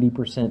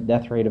 90%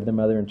 death rate of the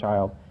mother and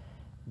child.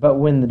 But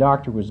when the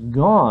doctor was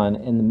gone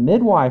and the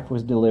midwife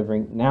was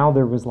delivering, now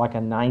there was like a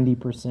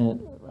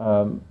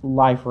 90%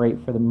 life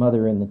rate for the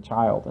mother and the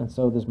child. And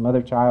so this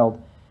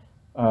mother-child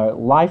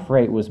life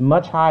rate was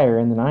much higher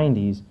in the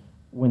 90s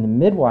when the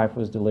midwife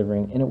was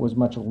delivering, and it was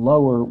much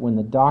lower when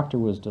the doctor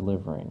was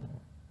delivering.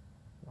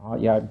 Oh,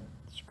 yeah, I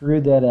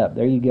screwed that up.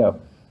 There you go.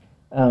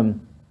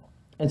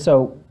 And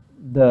so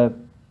the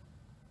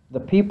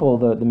people,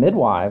 the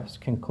midwives,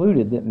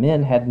 concluded that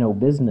men had no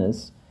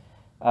business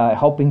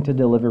helping to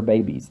deliver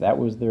babies. That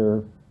was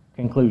their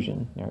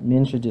conclusion. You know,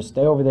 men should just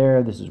stay over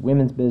there. This is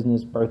women's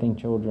business. Birthing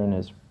children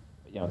is,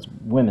 it's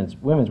women's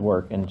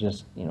work, and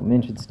just,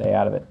 men should stay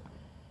out of it.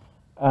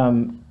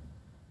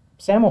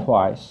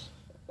 Semmelweis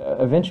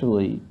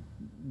eventually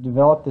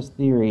developed this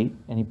theory,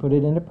 and he put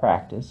it into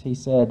practice. He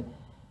said,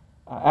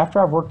 after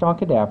I've worked on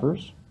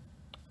cadavers,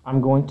 I'm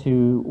going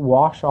to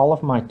wash all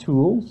of my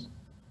tools,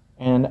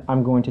 and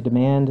I'm going to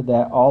demand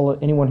that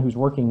anyone who's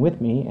working with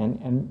me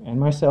and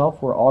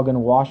myself, we're all going to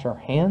wash our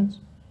hands.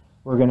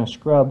 We're going to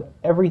scrub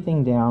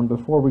everything down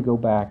before we go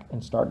back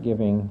and start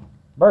giving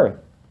birth,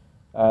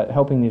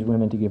 helping these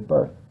women to give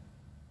birth.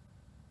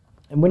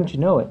 And wouldn't you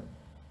know it,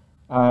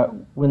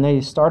 when they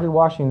started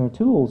washing their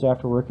tools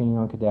after working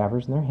on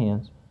cadavers in their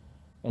hands,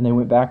 and they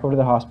went back over to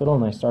the hospital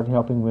and they started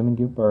helping women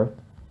give birth,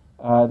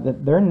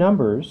 that their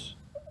numbers,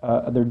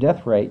 their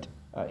death rate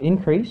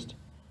increased,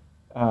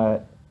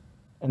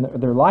 and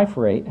their life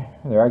rate,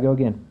 there I go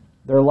again,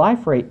 their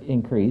life rate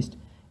increased,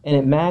 and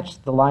it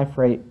matched the life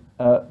rate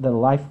of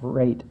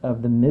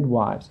the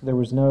midwives. There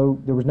was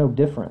no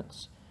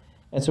difference.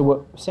 And so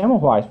what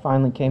Semmelweis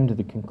finally came to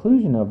the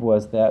conclusion of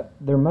was that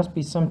there must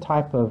be some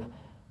type of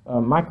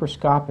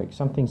microscopic,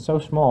 something so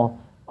small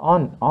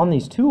on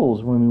these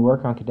tools when we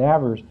work on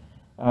cadavers,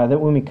 that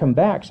when we come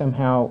back,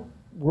 somehow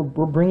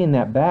we're bringing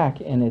that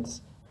back, and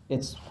it's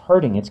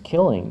hurting, it's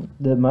killing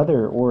the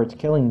mother, or it's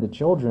killing the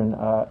children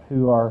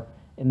who are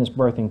in this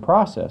birthing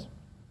process.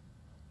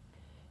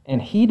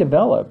 And he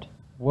developed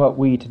what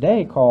we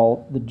today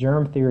call the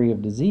germ theory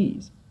of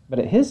disease. But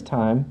at his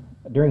time,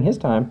 during his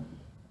time,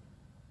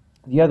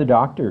 the other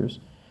doctors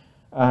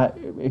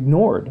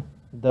ignored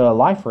the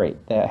life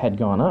rate that had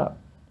gone up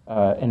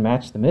and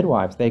matched the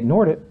midwives. They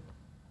ignored it,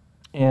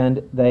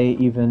 and they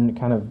even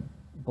kind of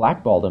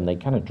blackballed them. They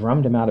kind of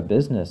drummed them out of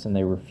business, and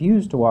they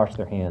refused to wash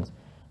their hands.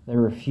 They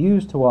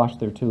refused to wash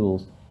their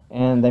tools,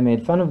 and they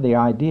made fun of the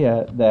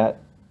idea that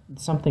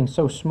something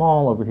so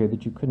small over here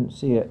that you couldn't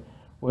see it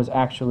was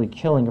actually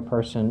killing a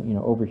person,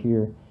 over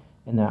here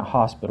in that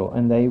hospital.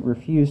 And they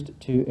refused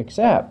to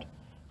accept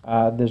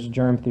this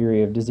germ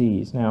theory of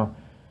disease. Now,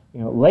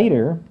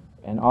 later,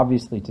 and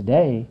obviously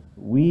today,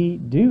 we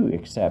do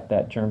accept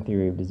that germ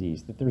theory of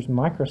disease, that there's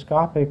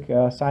microscopic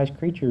sized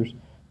creatures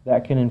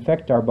that can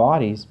infect our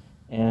bodies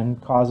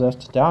and cause us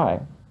to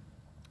die.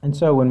 And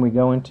so when we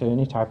go into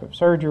any type of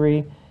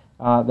surgery,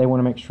 they want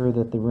to make sure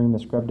that the room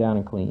is scrubbed down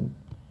and clean,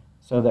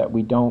 so that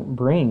we don't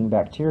bring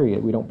bacteria,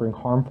 we don't bring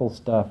harmful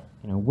stuff,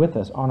 with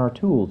us on our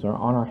tools or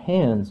on our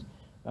hands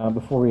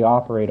before we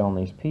operate on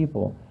these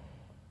people.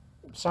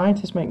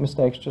 Scientists make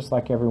mistakes just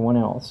like everyone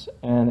else,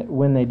 and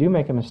when they do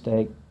make a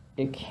mistake,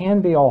 it can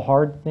be a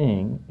hard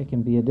thing, it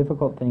can be a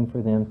difficult thing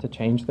for them to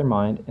change their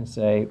mind and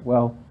say,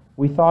 well,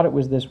 we thought it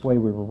was this way,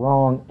 we were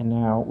wrong, and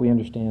now we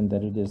understand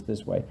that it is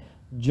this way.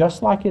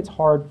 Just like it's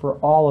hard for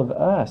all of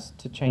us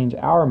to change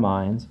our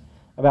minds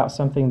about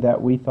something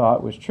that we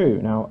thought was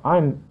true. Now,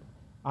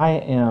 I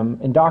am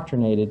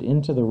indoctrinated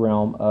into the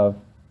realm of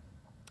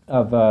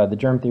the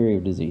germ theory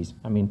of disease.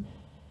 I mean,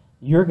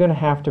 you're going to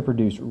have to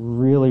produce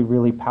really,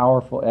 really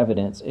powerful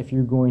evidence if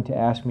you're going to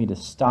ask me to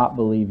stop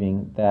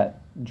believing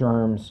that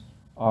germs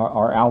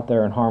are out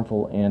there and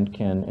harmful and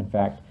can, in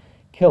fact,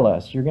 kill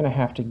us. You're going to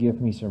have to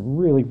give me some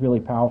really, really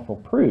powerful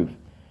proof.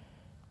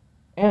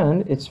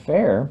 And it's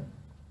fair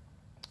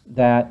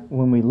that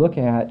when we look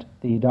at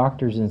the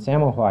doctors in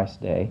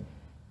Semmelweis' day,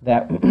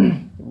 that,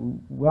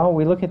 well,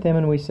 we look at them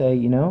and we say,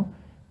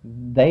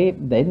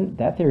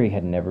 that theory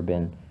had never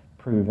been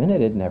proven.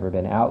 It had never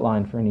been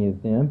outlined for any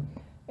of them.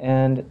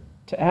 And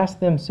to ask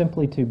them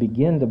simply to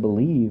begin to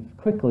believe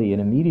quickly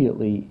and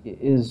immediately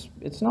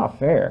it's not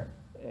fair.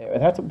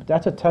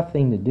 That's a tough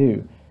thing to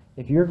do.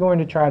 If you're going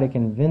to try to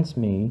convince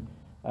me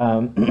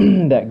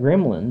that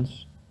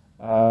gremlins,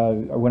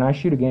 or when I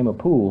shoot a game of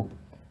pool,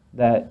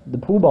 that the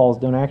pool balls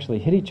don't actually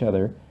hit each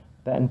other,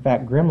 that in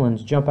fact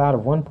gremlins jump out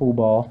of one pool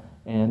ball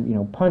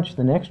and punch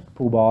the next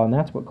pool ball, and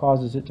that's what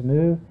causes it to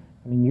move.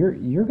 I mean,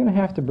 you're going to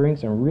have to bring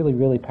some really,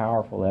 really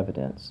powerful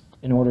evidence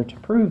in order to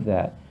prove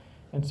that.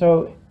 And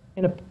so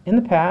in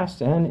the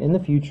past and in the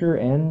future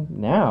and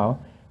now,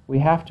 we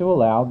have to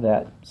allow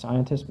that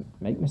scientists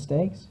make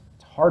mistakes.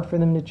 It's hard for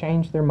them to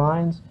change their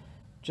minds,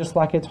 just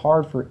like it's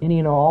hard for any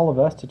and all of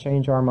us to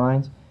change our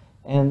minds.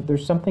 And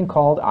there's something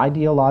called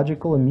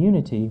ideological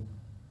immunity.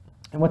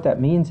 And what that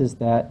means is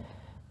that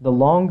the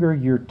longer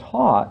you're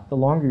taught, the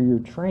longer you're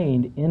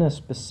trained in a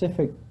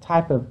specific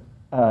type of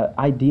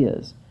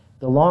ideas,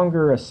 the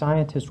longer a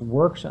scientist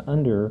works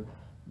under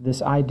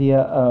this idea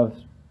of,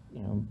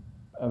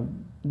 of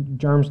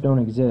germs don't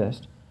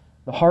exist,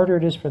 the harder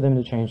it is for them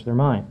to change their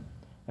mind.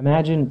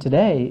 Imagine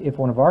today if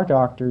one of our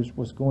doctors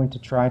was going to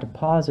try to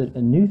posit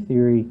a new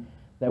theory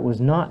that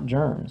was not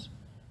germs.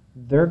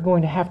 They're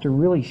going to have to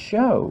really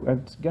show,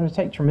 it's going to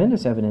take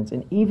tremendous evidence,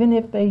 and even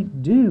if they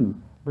do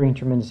bring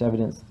tremendous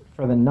evidence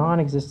for the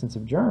non-existence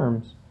of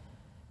germs,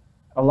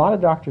 a lot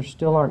of doctors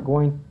still aren't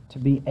going to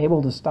be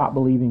able to stop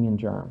believing in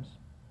germs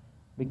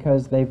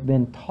because they've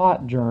been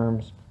taught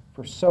germs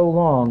for so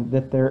long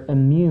that they're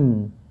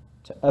immune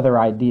to other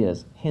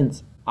ideas,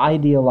 hence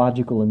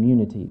ideological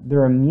immunity.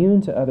 They're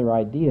immune to other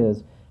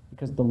ideas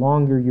because the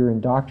longer you're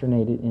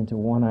indoctrinated into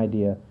one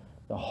idea,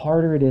 the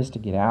harder it is to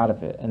get out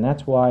of it. And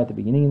that's why at the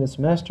beginning of the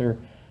semester,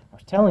 I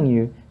was telling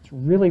you, it's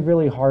really,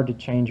 really hard to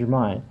change your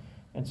mind.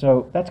 And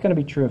so that's going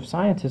to be true of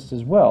scientists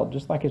as well,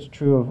 just like it's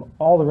true of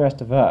all the rest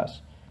of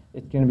us.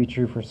 It's going to be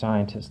true for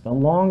scientists. The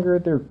longer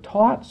they're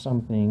taught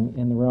something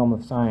in the realm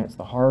of science,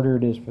 the harder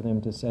it is for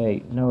them to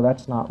say, no,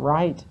 that's not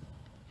right.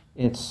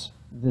 It's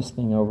this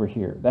thing over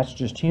here. That's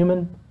just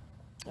human.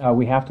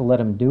 We have to let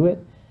them do it,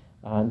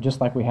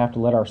 just like we have to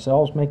let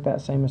ourselves make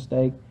that same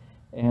mistake,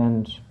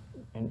 and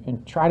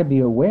try to be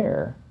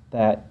aware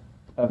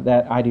of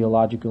that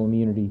ideological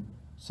immunity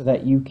so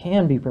that you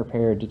can be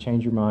prepared to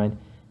change your mind.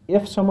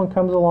 If someone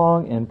comes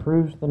along and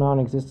proves the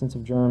non-existence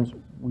of germs,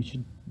 we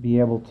should be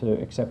able to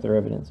accept their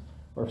evidence.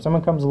 Or if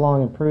someone comes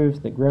along and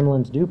proves that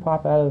gremlins do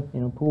pop out of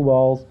pool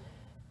balls,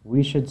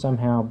 we should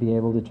somehow be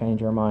able to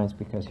change our minds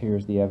because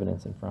here's the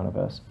evidence in front of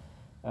us.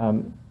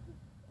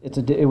 It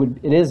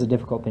is a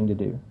difficult thing to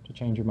do, to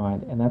change your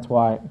mind, and that's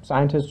why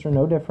scientists are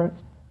no different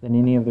than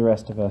any of the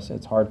rest of us.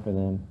 It's hard for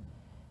them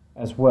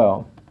as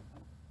well.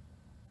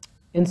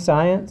 In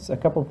science, a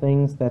couple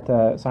things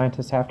that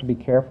scientists have to be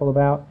careful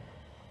about.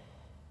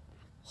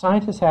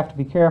 Scientists have to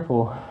be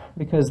careful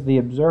because the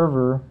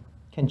observer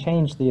can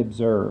change the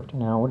observed.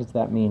 Now, what does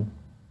that mean?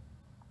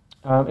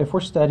 If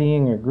we're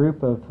studying a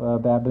group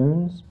of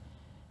baboons,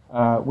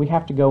 we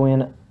have to go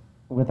in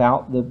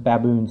without the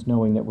baboons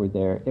knowing that we're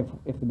there.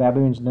 If the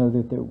baboons know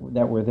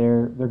that we're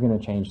there, they're going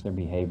to change their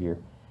behavior.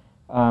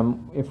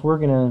 If we're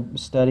going to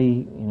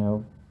study,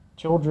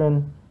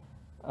 children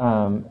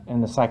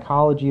and the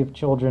psychology of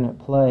children at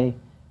play,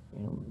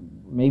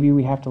 maybe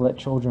we have to let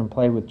children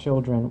play with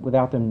children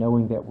without them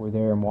knowing that we're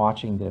there and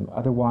watching them.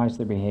 Otherwise,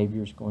 their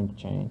behavior is going to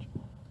change.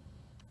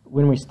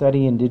 When we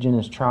study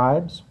indigenous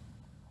tribes,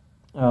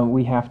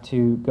 we have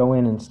to go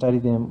in and study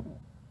them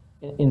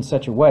in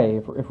such a way,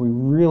 if we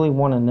really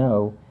want to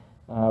know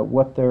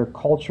what their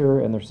culture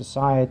and their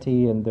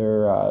society and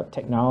their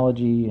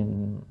technology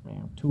and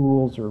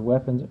tools or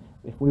weapons,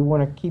 if we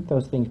want to keep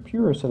those things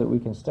pure so that we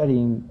can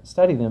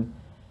study them,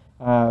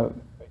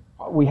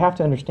 we have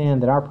to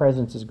understand that our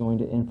presence is going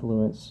to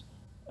influence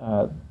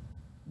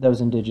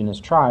those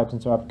indigenous tribes.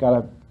 And so I've got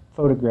a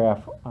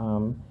photograph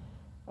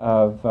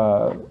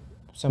of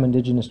some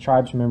indigenous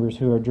tribes members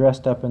who are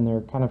dressed up in their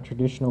kind of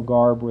traditional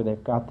garb, where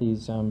they've got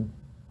these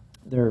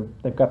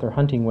they've got their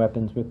hunting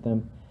weapons with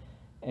them,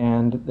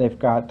 and they've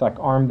got like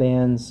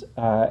armbands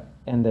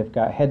and they've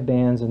got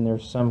headbands, and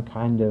there's some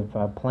kind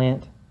of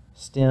plant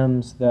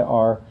stems that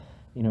are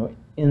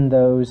in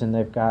those, and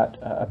they've got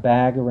a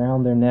bag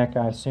around their neck.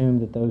 I assume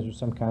that those are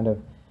some kind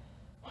of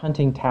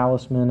hunting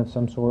talisman of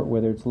some sort,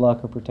 whether it's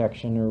luck or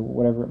protection or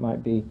whatever it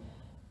might be.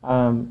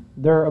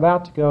 They're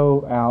about to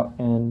go out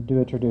and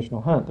do a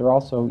traditional hunt. They're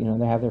also,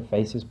 they have their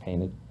faces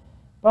painted.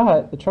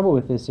 But the trouble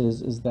with this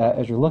is that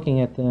as you're looking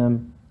at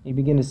them, you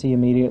begin to see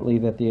immediately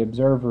that the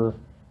observer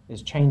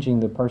is changing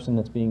the person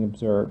that's being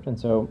observed. And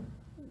so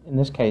in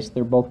this case,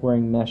 they're both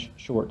wearing mesh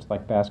shorts,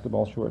 like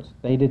basketball shorts.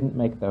 They didn't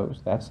make those.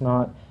 That's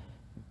not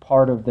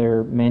part of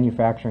their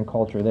manufacturing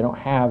culture. They don't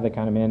have the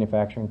kind of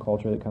manufacturing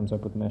culture that comes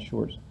up with mesh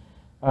shorts.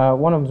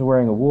 One of them's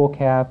wearing a wool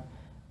cap.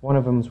 One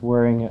of them's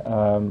wearing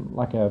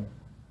like a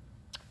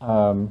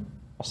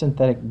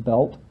synthetic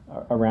belt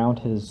around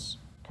his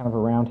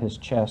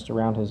chest,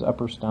 around his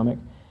upper stomach,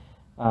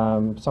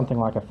 something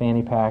like a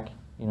fanny pack,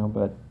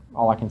 but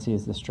all I can see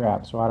is the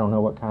strap, so I don't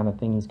know what kind of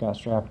thing he's got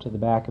strapped to the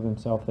back of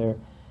himself there.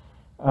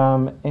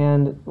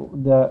 And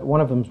one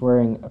of them's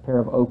wearing a pair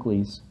of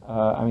Oakleys.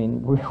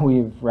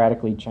 We've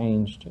radically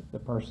changed the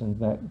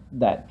person,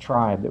 that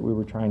tribe that we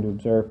were trying to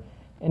observe.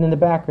 And in the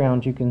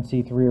background, you can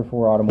see 3 or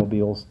 4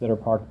 automobiles that are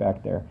parked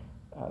back there.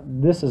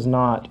 This is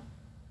not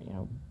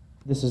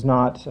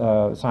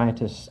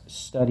scientists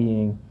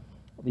studying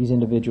these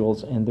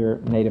individuals and their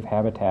native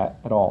habitat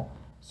at all.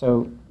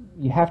 So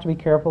you have to be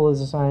careful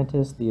as a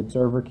scientist. The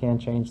observer can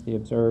change the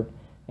observed,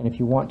 and if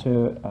you want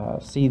to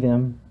see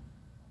them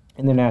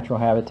in their natural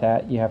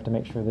habitat, you have to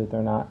make sure that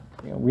they're not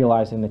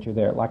realizing that you're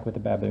there, like with the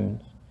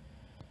baboons.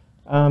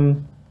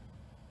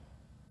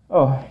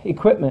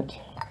 Equipment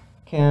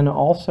can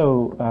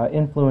also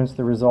influence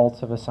the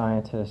results of a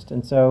scientist,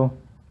 and so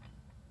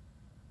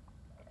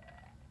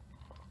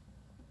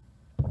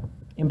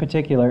in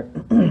particular,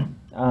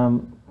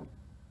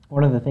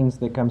 one of the things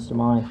that comes to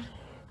mind,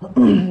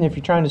 if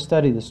you're trying to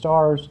study the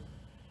stars,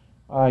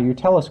 your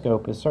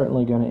telescope is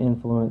certainly going to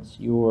influence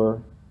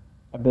your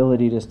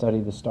ability to study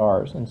the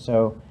stars. And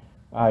so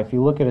If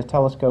you look at a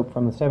telescope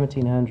from the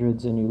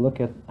 1700s and you look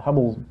at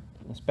Hubble's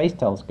Space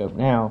Telescope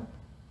now,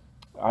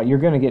 you're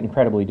going to get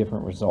incredibly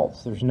different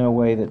results. There's no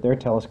way that their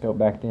telescope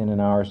back then and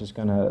ours is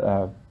going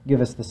to give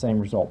us the same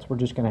results. We're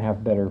just going to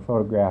have better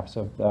photographs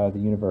of the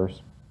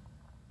universe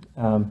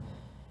from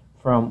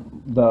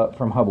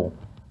Hubble.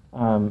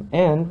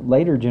 And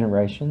later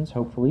generations,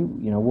 hopefully,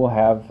 we'll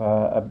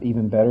have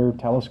even better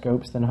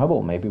telescopes than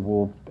Hubble. Maybe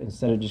we'll,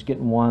 instead of just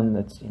getting one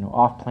that's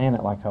off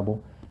planet like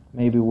Hubble,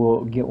 maybe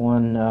we'll get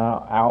one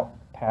out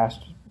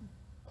past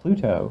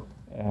Pluto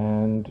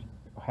and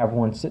have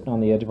one sitting on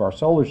the edge of our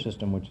solar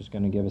system, which is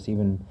going to give us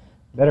even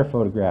better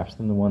photographs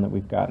than the one that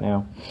we've got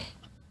now.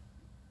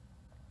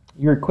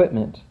 Your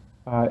equipment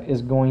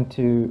is going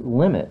to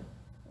limit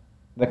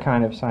the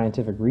kind of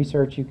scientific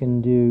research you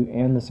can do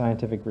and the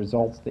scientific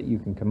results that you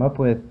can come up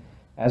with.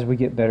 As we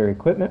get better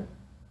equipment,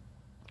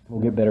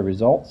 we'll get better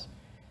results.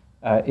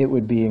 It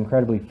would be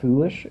incredibly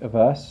foolish of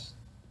us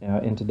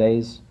in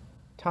today's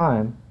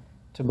time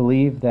to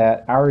believe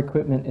that our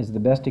equipment is the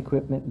best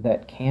equipment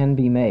that can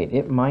be made.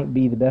 It might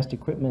be the best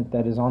equipment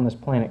that is on this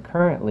planet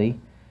currently,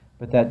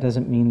 but that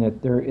doesn't mean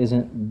that there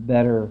isn't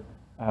better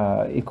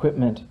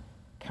equipment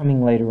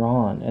coming later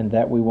on, and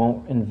that we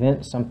won't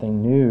invent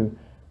something new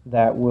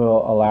that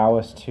will allow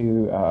us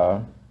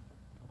to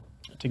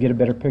get a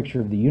better picture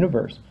of the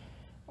universe.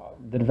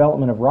 The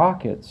development of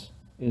rockets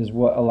is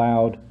what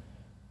allowed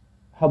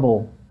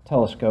Hubble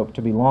telescope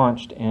to be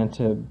launched and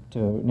to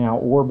now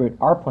orbit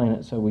our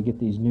planet, so we get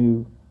these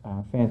new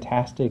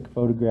fantastic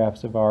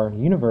photographs of our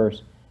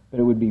universe. But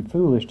it would be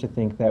foolish to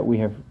think that we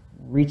have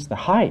reached the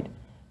height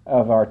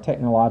of our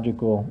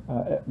technological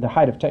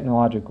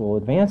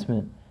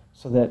advancement,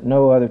 so that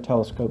no other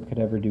telescope could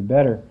ever do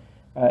better.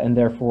 And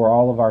therefore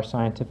all of our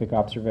scientific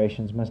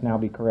observations must now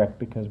be correct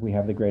because we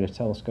have the greatest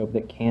telescope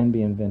that can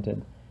be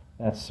invented.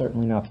 That's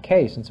certainly not the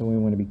case, and so we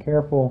want to be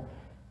careful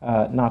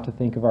not to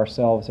think of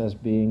ourselves as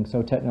being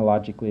so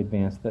technologically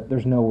advanced that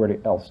there's nowhere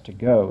else to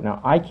go.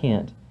 Now, I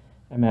can't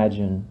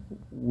imagine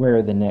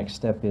where the next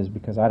step is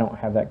because I don't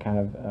have that kind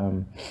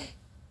of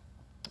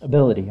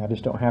ability. I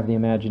just don't have the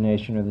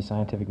imagination or the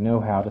scientific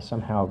know-how to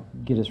somehow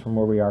get us from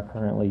where we are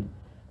currently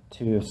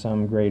to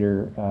some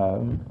greater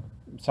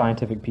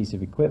scientific piece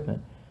of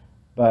equipment.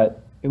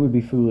 But it would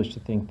be foolish to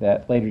think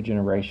that later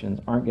generations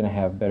aren't going to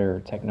have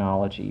better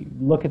technology.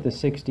 Look at the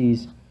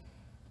 60s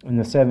and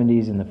the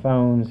 70s and the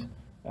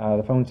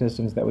phone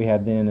systems that we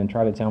had then, and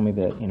try to tell me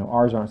that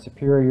ours aren't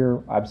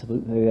superior.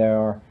 Absolutely they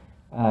are.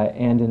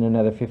 And in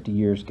another 50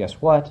 years, guess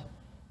what?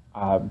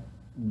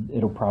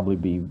 It'll probably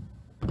be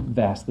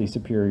vastly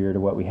superior to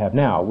what we have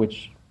now,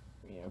 which,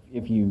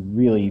 if you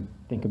really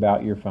think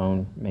about your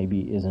phone,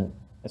 maybe isn't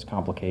as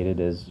complicated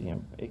as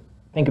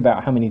think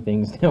about how many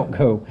things don't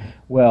go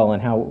well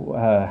and how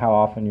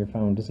often your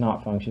phone does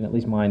not function. At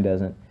least mine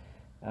doesn't.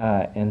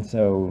 And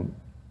so,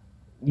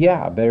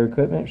 yeah, better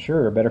equipment,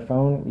 sure. A better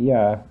phone,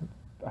 yeah.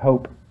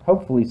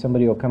 Hopefully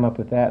somebody will come up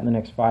with that in the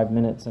next 5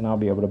 minutes, and I'll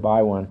be able to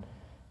buy one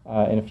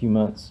in a few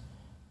months.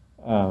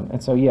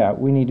 And so, yeah,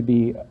 we need to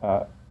be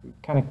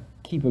kind of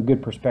keep a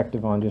good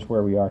perspective on just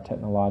where we are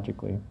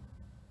technologically.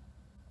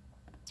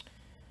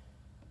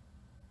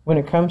 When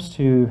it comes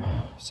to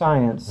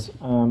science,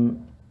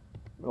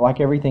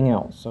 like everything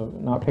else, so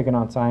not picking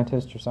on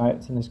scientists or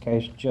science in this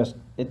case, just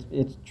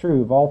it's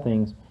true of all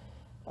things.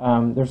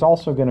 There's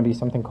also going to be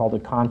something called a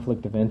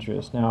conflict of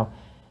interest. Now,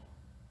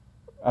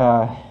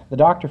 the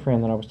doctor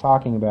friend that I was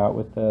talking about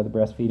with the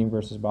breastfeeding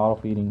versus bottle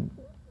feeding,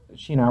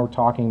 she and I were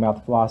talking about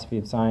the philosophy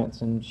of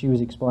science, and she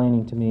was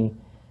explaining to me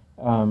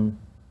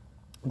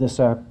this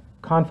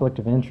conflict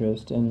of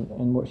interest.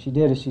 And what she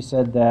did is she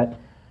said that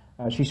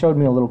she showed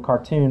me a little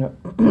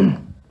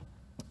cartoon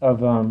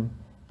of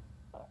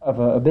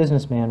a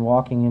businessman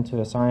walking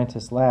into a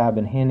scientist's lab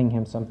and handing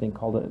him something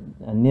called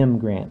a NIM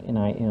grant,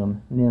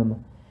 N-I-M,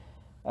 NIM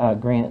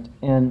grant.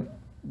 And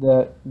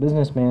the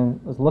businessman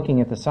was looking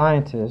at the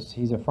scientist.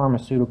 He's a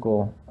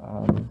pharmaceutical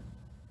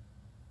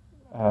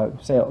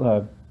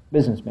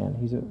businessman.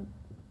 He's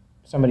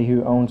somebody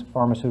who owns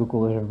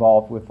pharmaceutical, is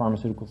involved with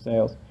pharmaceutical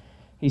sales.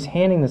 He's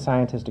handing the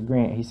scientist a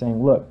grant. He's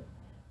saying, look,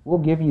 we'll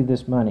give you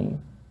this money,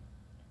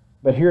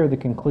 but here are the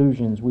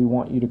conclusions we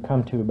want you to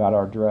come to about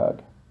our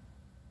drug.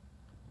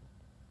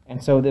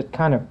 And so that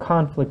kind of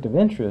conflict of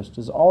interest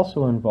is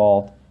also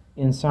involved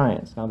in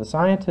science. Now, the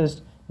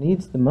scientist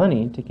needs the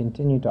money to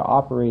continue to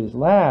operate his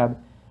lab,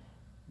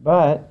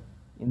 but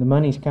the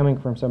money's coming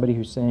from somebody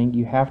who's saying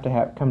you have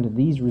to come to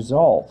these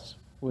results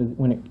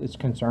when it's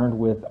concerned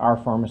with our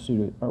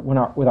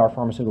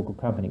pharmaceutical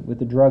company, with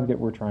the drug that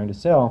we're trying to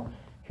sell.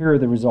 Here are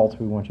the results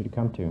we want you to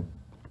come to.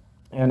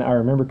 And I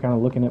remember kind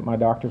of looking at my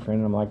doctor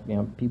friend, and I'm like,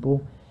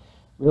 people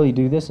really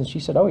do this? And she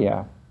said, oh,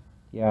 yeah.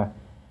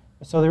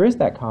 So there is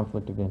that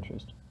conflict of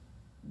interest.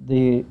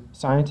 The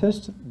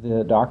scientist,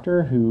 the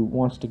doctor who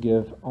wants to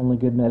give only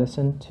good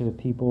medicine to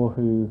people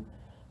who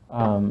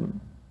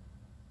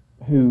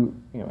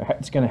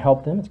it's going to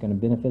help them, it's going to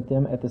benefit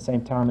them. At the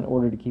same time, in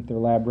order to keep their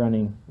lab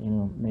running,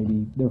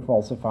 maybe they're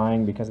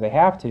falsifying because they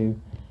have to.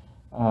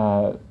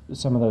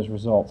 some of those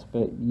results.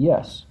 But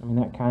yes, I mean,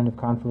 that kind of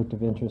conflict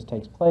of interest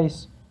takes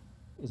place.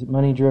 Is it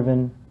money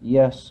driven?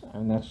 Yes,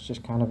 and that's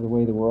just kind of the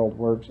way the world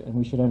works, and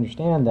we should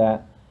understand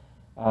that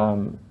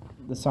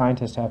the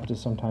scientists have to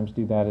sometimes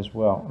do that as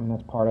well. I mean,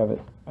 that's part of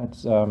it.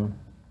 That's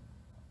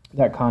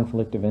that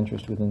conflict of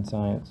interest within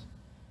science.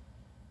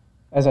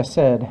 As I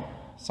said,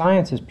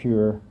 science is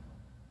pure,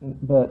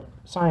 but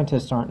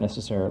scientists aren't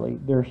necessarily.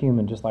 They're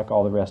human just like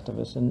all the rest of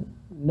us, and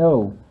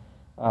no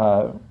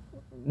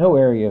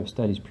area of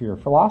study is pure.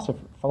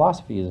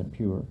 Philosophy isn't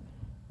pure.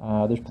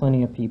 There's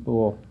plenty of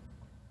people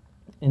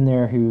in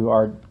there who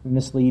are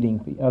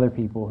misleading other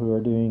people, who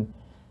are doing,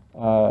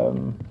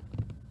 who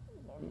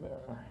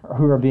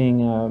are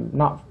being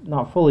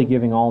not fully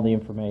giving all the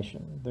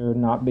information. They're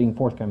not being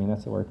forthcoming.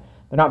 That's the word.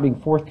 They're not being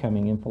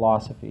forthcoming in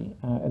philosophy,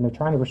 and they're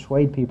trying to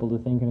persuade people to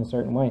think in a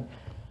certain way.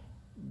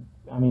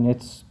 I mean,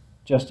 it's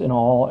just in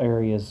all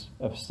areas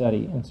of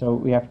study, and so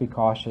we have to be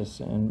cautious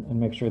and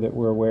make sure that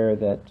we're aware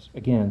that,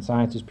 again,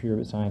 science is pure,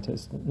 but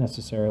scientists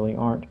necessarily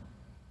aren't.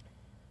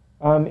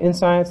 In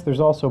science, there's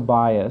also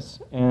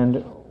bias,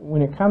 and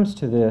when it comes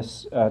to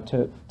this,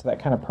 to that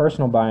kind of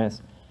personal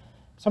bias,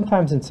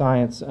 sometimes in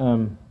science,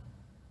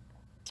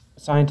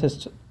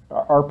 scientists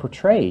are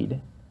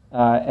portrayed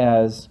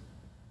as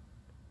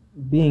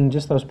being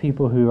just those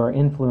people who are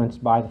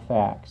influenced by the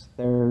facts.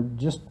 They're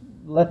just,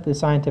 let the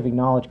scientific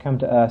knowledge come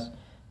to us.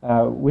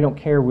 We don't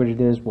care what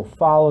it is. We'll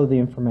follow the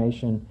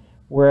information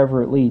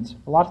wherever it leads.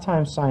 A lot of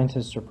times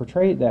scientists are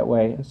portrayed that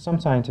way, and some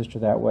scientists are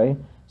that way.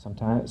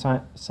 Sometimes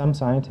some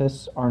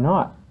scientists are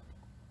not.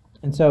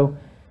 And so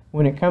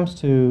when it comes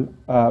to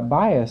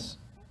bias,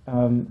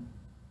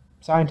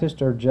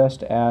 scientists are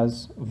just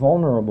as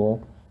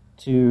vulnerable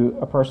to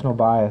a personal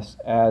bias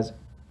as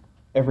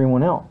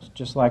everyone else.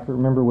 Just like,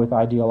 remember, with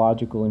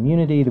ideological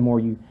immunity, the more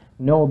you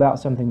know about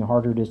something, the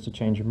harder it is to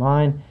change your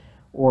mind.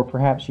 Or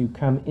perhaps you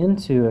come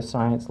into a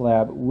science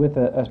lab with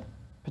a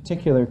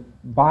particular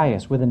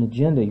bias, with an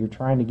agenda. You're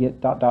trying to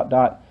get ...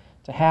 to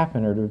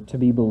happen, or to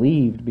be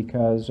believed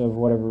because of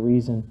whatever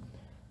reason.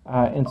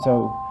 And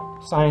so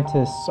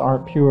scientists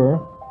aren't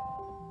pure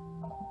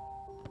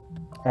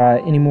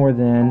any more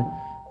than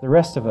the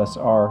rest of us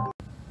are.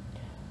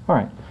 All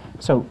right,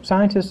 so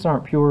scientists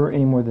aren't pure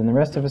any more than the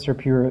rest of us are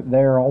pure.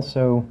 They're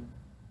also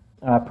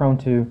prone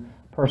to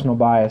personal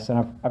bias.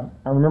 And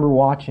I remember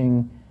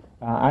watching,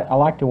 I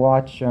like to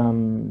watch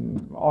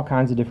all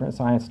kinds of different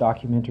science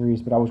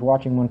documentaries, but I was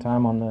watching one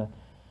time on the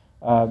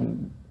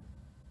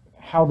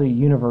how the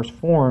universe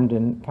formed,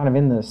 and kind of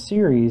in the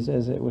series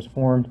as it was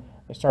formed,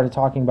 they started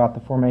talking about the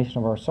formation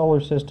of our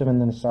solar system, and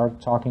then they started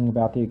talking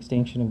about the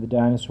extinction of the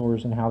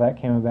dinosaurs and how that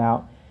came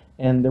about.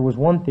 And there was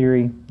one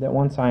theory that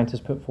one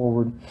scientist put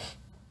forward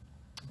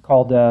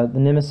called the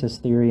Nemesis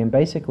theory, and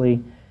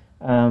basically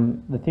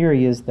the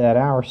theory is that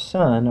our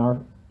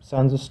sun's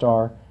a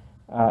star,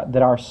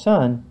 that our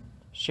sun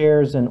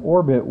shares an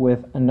orbit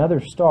with another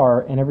star,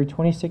 and every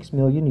 26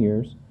 million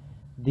years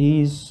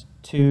these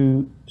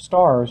two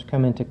stars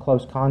come into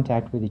close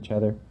contact with each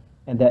other,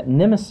 and that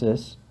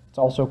Nemesis, it's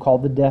also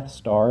called the Death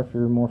Star, if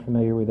you're more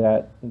familiar with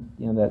that,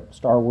 you know, that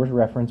Star Wars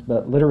reference,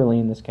 but literally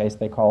in this case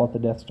they call it the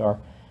Death Star,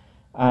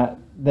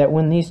 that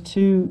when these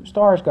two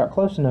stars got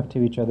close enough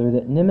to each other,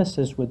 that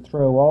Nemesis would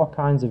throw all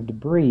kinds of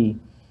debris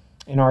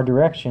in our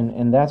direction,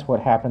 and that's what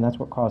happened. That's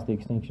what caused the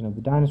extinction of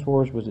the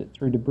dinosaurs, was it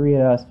threw debris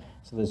at us.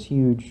 So this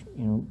huge,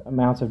 you know,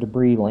 amounts of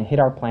debris hit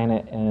our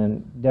planet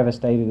and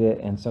devastated it,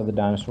 and so the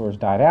dinosaurs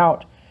died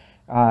out.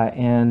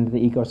 And the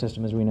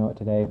ecosystem as we know it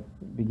today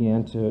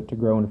began to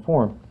grow and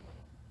form.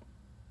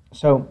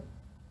 So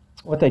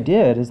what they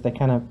did is they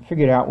kind of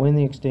figured out when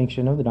the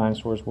extinction of the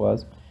dinosaurs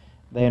was.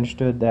 They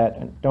understood that,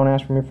 and don't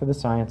ask me for the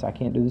science, I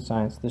can't do the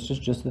science, this is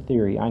just the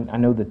theory. I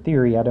know the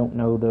theory, I don't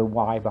know the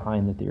why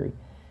behind the theory.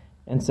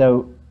 And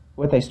so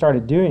what they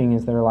started doing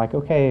is they're like,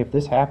 okay, if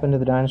this happened to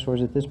the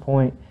dinosaurs at this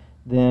point,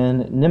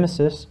 then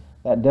Nemesis,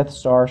 that Death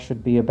Star,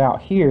 should be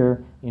about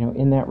here, you know,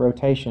 in that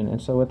rotation.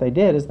 And so what they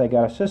did is they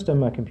got a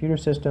system, a computer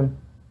system,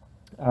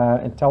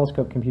 a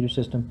telescope computer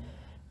system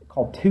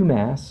called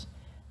 2MASS,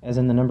 as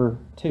in the number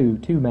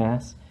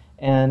 2MASS,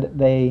 and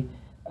they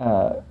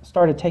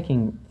started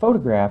taking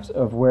photographs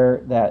of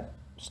where that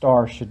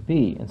star should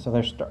be. And so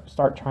they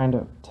start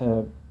trying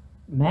to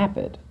map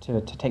it,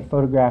 to take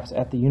photographs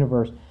at the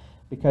universe,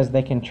 because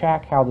they can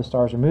track how the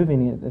stars are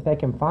moving. If they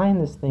can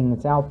find this thing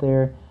that's out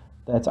there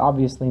that's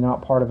obviously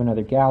not part of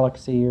another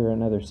galaxy or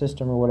another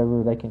system or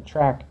whatever, they can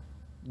track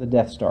the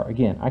Death Star.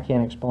 Again, I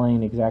can't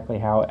explain exactly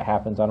how it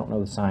happens. I don't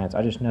know the science.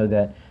 I just know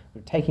that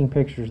they're taking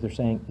pictures. They're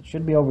saying it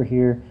should be over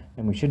here,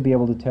 and we should be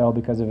able to tell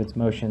because of its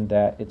motion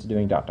that it's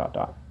doing ...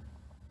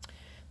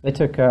 They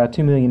took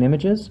 2 million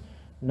images.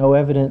 No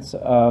evidence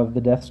of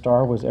the Death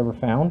Star was ever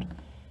found.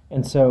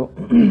 And so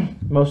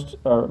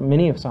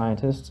many of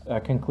scientists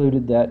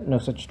concluded that no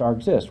such star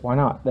exists. Why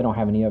not? They don't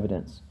have any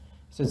evidence.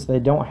 Since they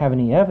don't have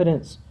any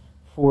evidence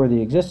for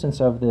the existence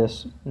of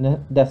this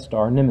Death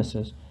Star,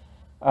 Nemesis,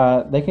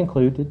 they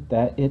concluded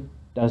that it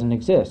doesn't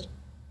exist.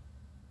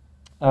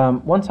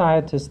 One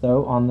scientist,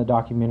 though, on the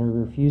documentary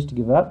refused to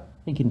give up.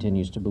 He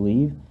continues to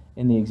believe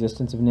in the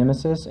existence of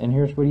nemesis, and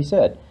here's what he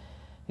said.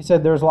 He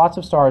said, there's lots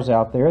of stars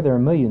out there. There are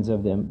millions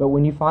of them. But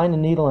when you find a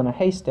needle in a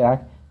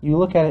haystack, you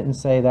look at it and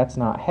say, that's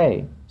not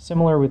hay.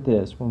 Similar with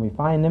this. When we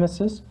find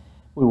nemesis,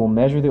 we will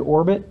measure the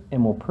orbit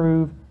and we'll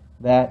prove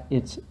that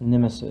it's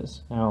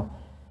nemesis. Now,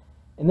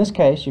 in this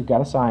case, you've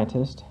got a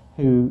scientist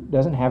who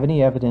doesn't have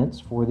any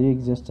evidence for the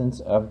existence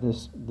of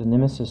the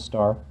nemesis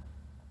star,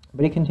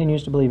 but he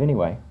continues to believe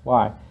anyway.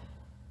 Why?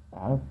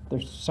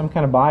 There's some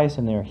kind of bias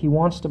in there. He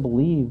wants to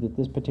believe that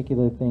this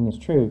particular thing is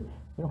true.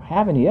 We don't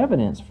have any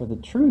evidence for the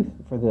truth,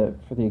 for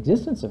the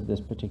existence of this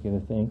particular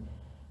thing,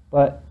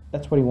 but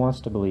that's what he wants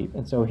to believe,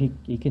 and so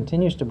he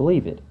continues to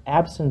believe it.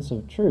 Absence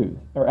of truth,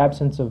 or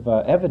absence of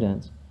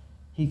evidence,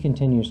 he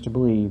continues to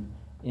believe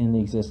in the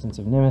existence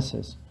of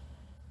nemesis.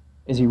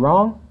 Is he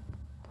wrong?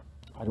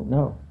 I don't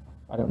know.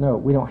 I don't know.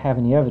 We don't have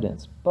any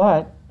evidence.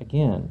 But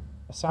again,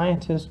 a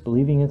scientist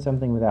believing in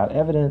something without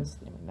evidence,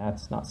 I mean,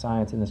 that's not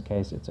science in this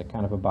case. It's a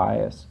kind of a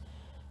bias.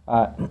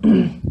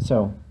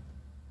 So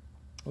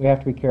we have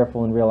to be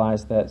careful and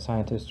realize that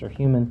scientists are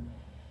human,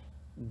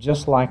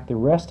 just like the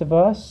rest of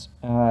us,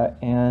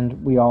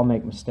 and we all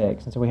make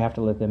mistakes, and so we have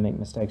to let them make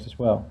mistakes as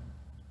well.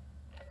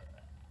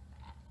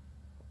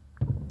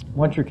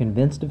 Once you're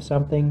convinced of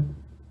something,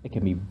 it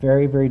can be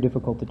very, very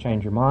difficult to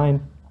change your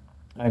mind.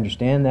 I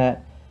understand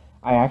that.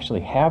 I actually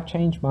have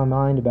changed my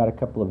mind about a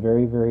couple of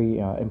very, very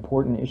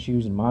important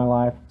issues in my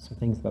life, some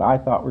things that I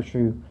thought were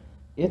true.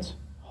 It's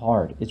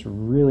hard. It's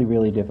really,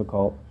 really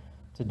difficult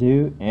to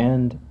do,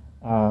 and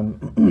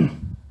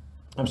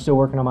I'm still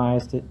working on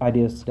my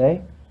ideas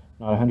today.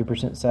 Not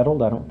 100%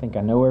 settled. I don't think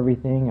I know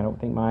everything. I don't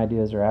think my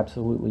ideas are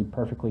absolutely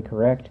perfectly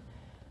correct.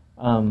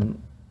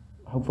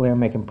 Hopefully I'm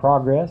making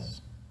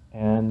progress,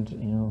 and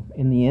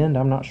in the end,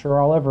 I'm not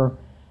sure I'll ever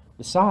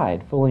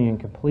decide fully and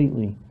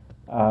completely.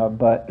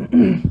 But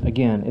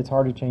again, it's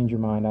hard to change your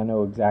mind. I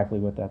know exactly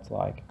what that's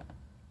like.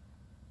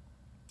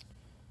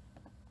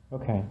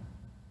 Okay.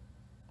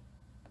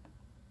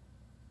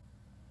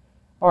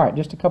 All right,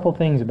 just a couple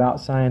things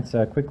about science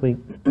quickly.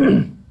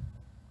 And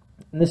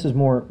this is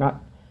more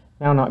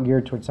not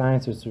geared toward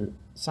science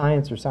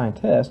or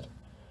scientists,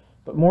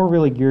 but more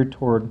really geared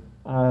toward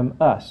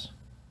us.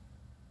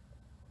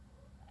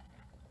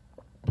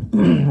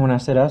 When I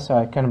said us,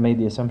 I kind of made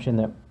the assumption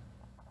that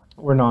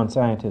we're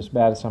non-scientists.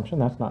 Bad assumption.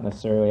 That's not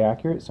necessarily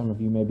accurate. Some of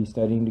you may be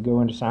studying to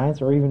go into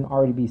science or even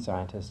already be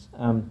scientists.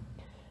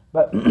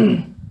 But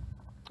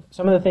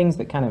some of the things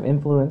that kind of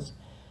influence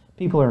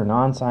people who are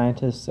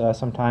non-scientists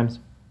sometimes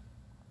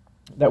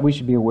that we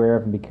should be aware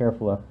of and be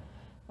careful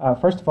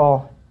of. First of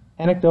all,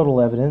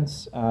 anecdotal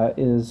evidence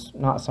is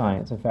not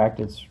science. In fact,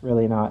 it's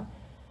really not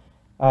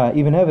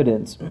even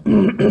evidence.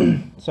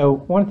 So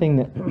one thing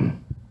that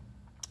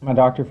my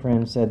doctor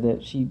friend said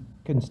that she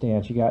couldn't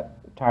stand, she got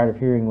tired of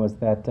hearing, was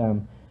that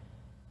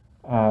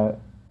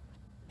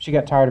she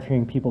got tired of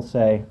hearing people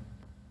say,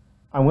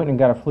 I went and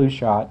got a flu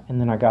shot and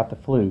then I got the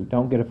flu.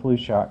 Don't get a flu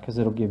shot because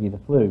it'll give you the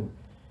flu.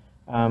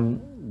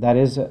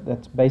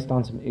 That's based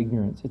on some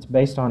ignorance. It's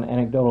based on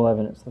anecdotal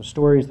evidence. Those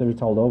stories that are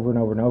told over and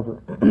over and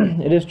over.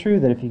 It is true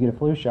that if you get a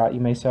flu shot, you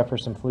may suffer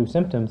some flu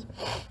symptoms,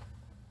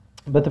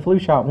 but the flu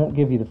shot won't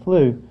give you the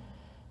flu.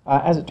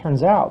 As it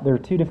turns out, there are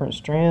two different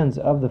strands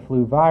of the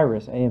flu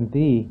virus, A and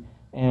B,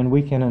 and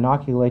we can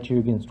inoculate you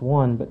against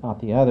one but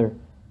not the other.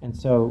 And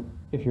so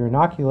if you're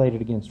inoculated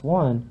against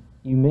one,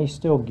 you may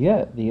still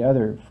get the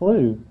other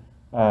flu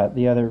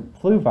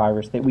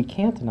virus that we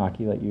can't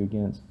inoculate you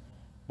against.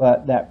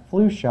 But that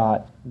flu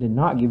shot did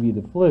not give you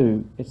the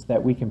flu. It's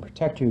that we can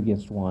protect you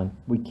against one.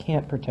 We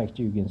can't protect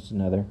you against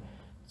another.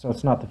 So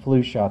it's not the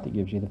flu shot that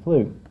gives you the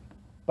flu.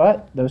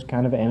 But those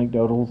kind of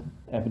anecdotal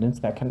evidence,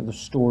 that kind of the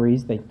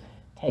stories, they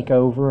take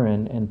over,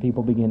 and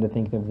people begin to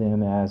think of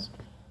them as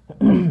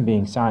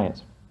being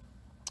science.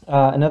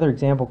 Another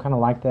example kind of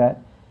like that,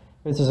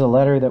 this is a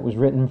letter that was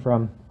written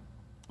from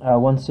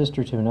one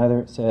sister to another.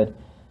 It said,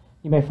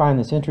 you may find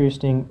this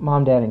interesting.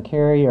 Mom, Dad, and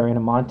Carrie are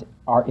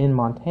in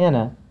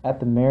Montana at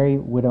the Mary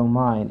Widow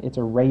Mine. It's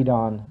a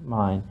radon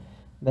mine.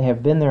 They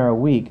have been there a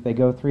week. They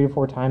go 3 to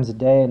 4 times a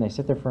day, and they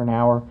sit there for an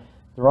hour.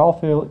 They're all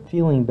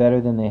feeling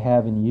better than they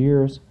have in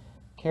years.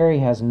 Carrie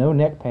has no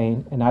neck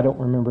pain, and I don't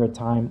remember a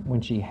time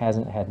when she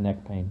hasn't had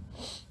neck pain.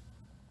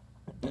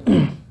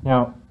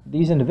 Now,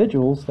 these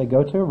individuals, they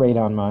go to a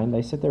radon mine.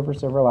 They sit there for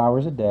several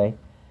hours a day,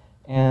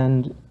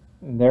 and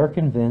they're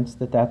convinced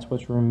that that's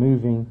what's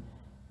removing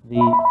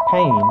the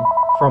pain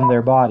from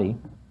their body.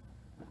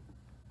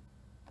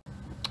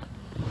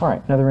 All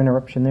right, another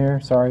interruption there.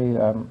 Sorry,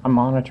 I'm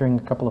monitoring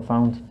a couple of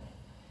phones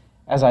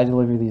as I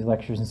deliver these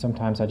lectures, and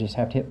sometimes I just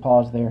have to hit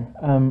pause there.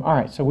 All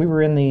right, so we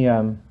were in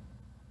the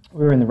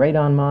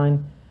radon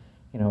mine.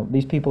 You know,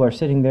 these people are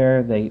sitting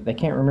there. They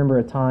can't remember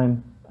a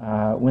time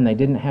when they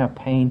didn't have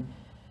pain.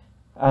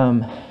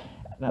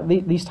 Now,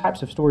 these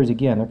types of stories,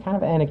 again, they're kind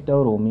of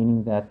anecdotal,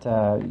 meaning that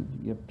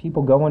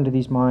people go into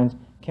these mines.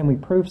 Can we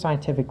prove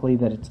scientifically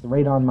that it's the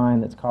radon mine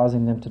that's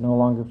causing them to no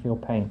longer feel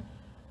pain?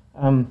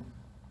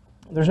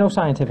 There's no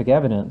scientific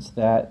evidence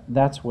that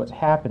that's what's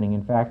happening.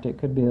 In fact, it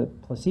could be a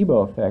placebo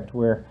effect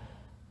where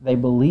they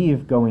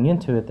believe going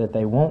into it that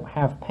they won't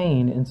have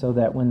pain, and so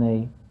that when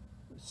they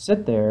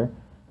sit there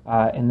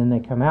and then they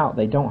come out,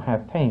 they don't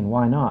have pain.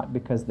 Why not?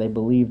 Because they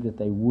believe that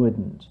they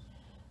wouldn't.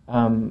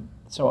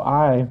 So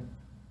I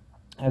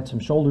had some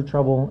shoulder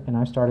trouble, and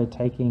I started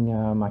taking,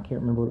 I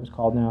can't remember what it was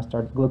called now, I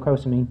started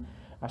glucosamine.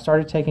 I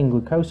started taking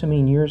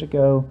glucosamine years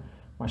ago.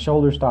 My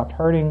shoulder stopped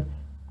hurting.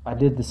 I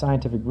did the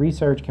scientific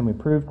research. Can we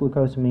prove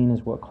glucosamine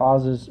is what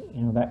causes,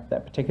 that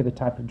particular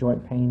type of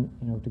joint pain,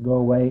 to go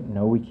away?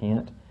 No, we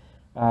can't.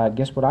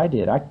 Guess what I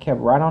did? I kept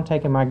right on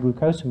taking my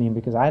glucosamine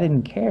because I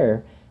didn't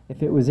care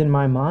if it was in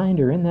my mind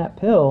or in that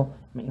pill.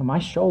 My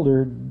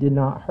shoulder did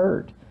not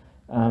hurt.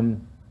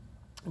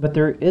 But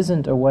there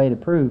isn't a way to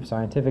prove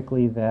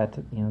scientifically that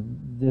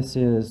this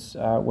is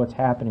what's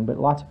happening. But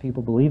lots of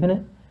people believe in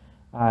it,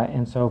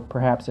 and so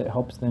perhaps it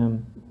helps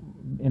them.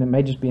 And it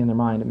may just be in their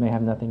mind. It may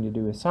have nothing to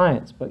do with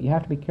science. But you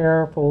have to be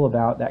careful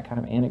about that kind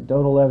of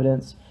anecdotal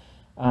evidence.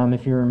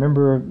 If you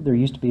remember, there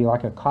used to be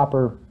like a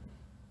copper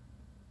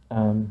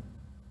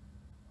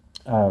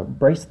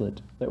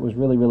bracelet that was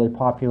really, really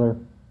popular,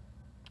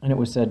 and it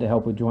was said to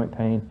help with joint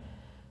pain.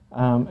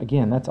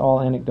 Again, that's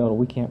all anecdotal.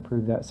 We can't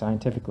prove that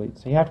scientifically.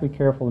 So you have to be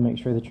careful to make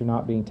sure that you're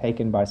not being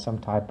taken by some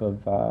type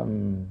of,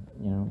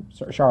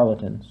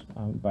 charlatans,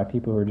 by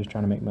people who are just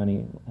trying to make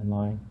money and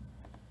lying.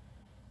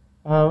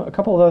 A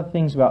couple of other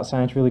things about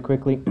science really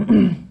quickly.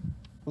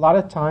 A lot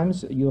of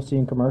times you'll see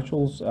in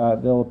commercials,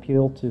 they'll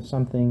appeal to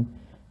something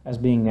as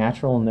being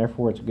natural and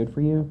therefore it's good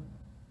for you.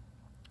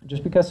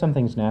 Just because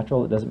something's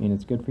natural, it doesn't mean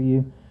it's good for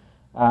you.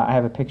 I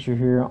have a picture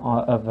here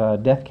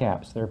of death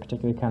caps. They're a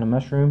particular kind of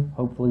mushroom.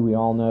 Hopefully we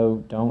all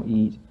know don't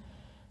eat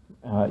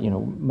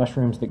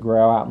mushrooms that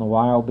grow out in the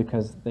wild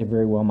because they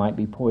very well might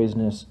be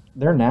poisonous.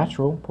 They're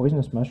natural.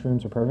 Poisonous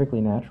mushrooms are perfectly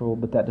natural,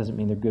 but that doesn't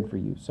mean they're good for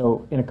you.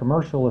 So in a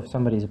commercial, if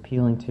somebody's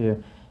appealing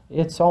to,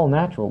 it's all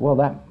natural, well,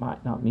 that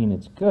might not mean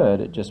it's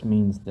good. It just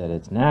means that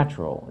it's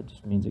natural. It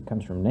just means it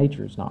comes from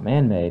nature. It's not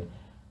man-made.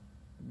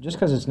 Just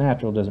because it's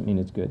natural doesn't mean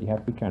it's good. You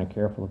have to be kind of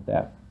careful of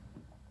that.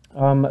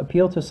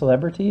 Appeal to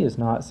celebrity is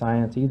not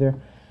science either.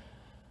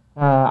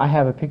 I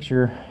have a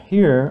picture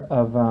here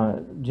of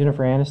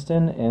Jennifer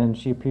Aniston, and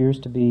she appears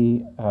to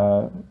be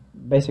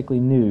basically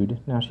nude.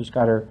 Now she's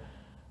got her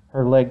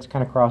legs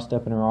kind of crossed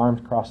up and her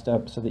arms crossed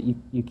up so that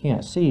you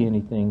can't see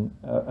anything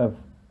of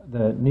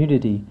the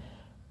nudity,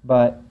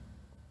 but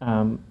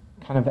kind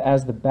of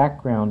as the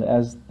background,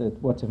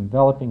 what's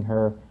enveloping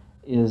her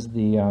is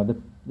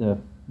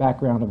the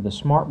background of the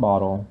Smart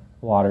Bottle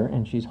water,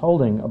 and she's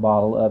holding a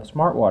bottle of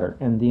Smart Water,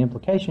 and the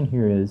implication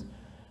here is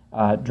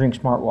drink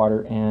Smart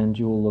Water and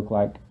you will look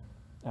like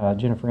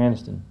Jennifer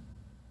Aniston.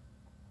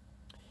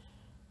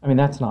 I mean,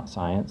 that's not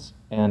science,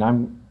 and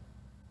I'm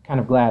kind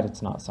of glad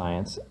it's not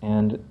science.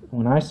 And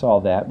when I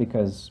saw that,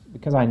 because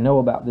I know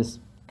about this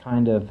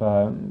kind of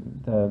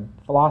the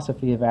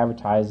philosophy of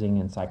advertising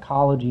and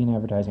psychology in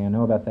advertising, I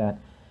know about that.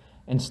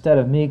 Instead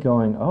of me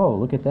going, oh,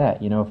 look at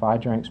that, if I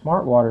drank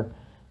Smart Water,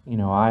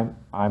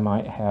 I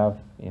might have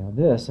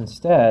this.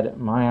 Instead,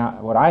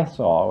 what I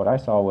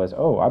saw was,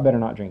 oh, I better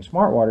not drink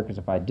Smart Water, because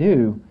if I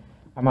do,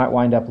 I might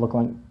wind up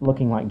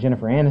looking like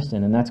Jennifer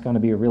Aniston, and that's going to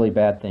be a really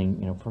bad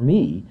thing, for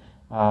me.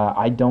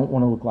 I don't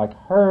want to look like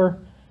her.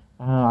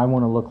 I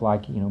want to look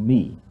like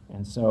me.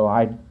 And so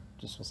I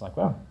just was like,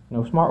 well,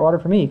 no Smart Water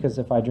for me, because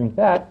if I drink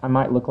that, I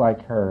might look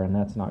like her, and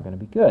that's not going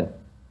to be good.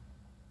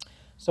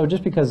 So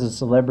just because a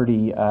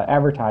celebrity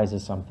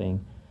advertises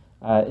something,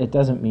 it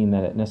doesn't mean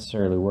that it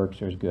necessarily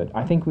works or is good.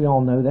 I think we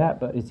all know that,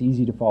 but it's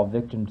easy to fall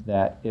victim to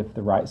that. If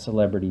the right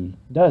celebrity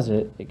does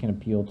it, it can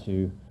appeal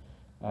to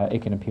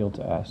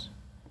us.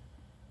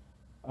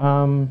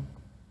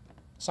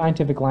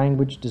 Scientific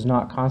language does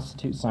not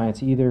constitute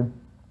science either.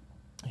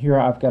 Here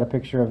I've got a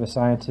picture of a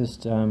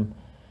scientist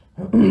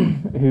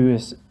who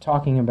is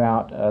talking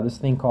about this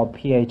thing called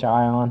pH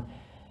ion,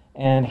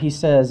 and he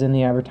says in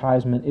the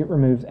advertisement, it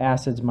removes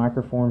acids,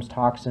 microforms,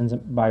 toxins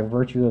by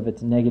virtue of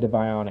its negative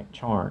ionic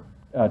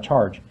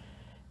charge.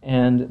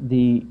 And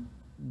the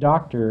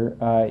doctor,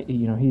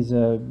 he's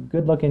a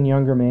good-looking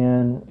younger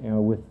man,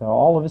 with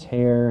all of his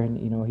hair, and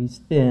he's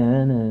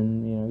thin,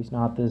 and he's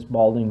not this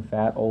balding,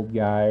 fat old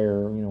guy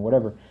or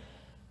whatever.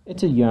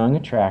 It's a young,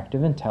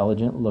 attractive,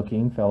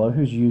 intelligent-looking fellow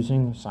who's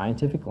using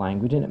scientific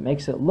language, and it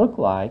makes it look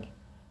like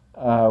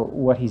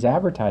what he's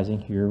advertising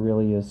here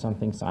really is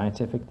something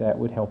scientific that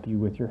would help you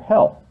with your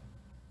health.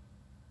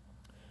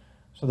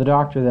 So the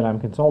doctor that I'm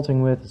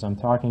consulting with, as I'm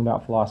talking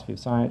about philosophy of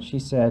science, she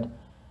said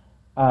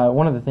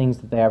one of the things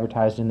that they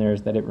advertised in there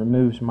is that it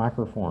removes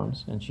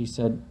microforms. And she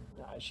said,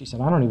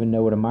 I don't even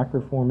know what a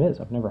microform is.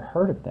 I've never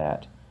heard of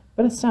that.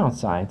 But it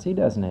sounds sciencey,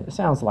 doesn't it? It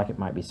sounds like it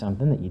might be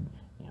something that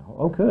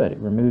oh good, it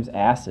removes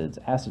acids.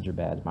 Acids are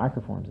bad,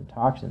 microforms and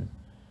toxins.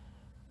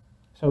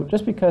 So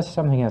just because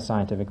something has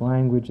scientific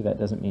language, that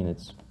doesn't mean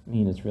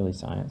it's really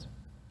science.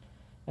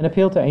 An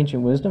appeal to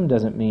ancient wisdom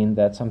doesn't mean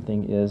that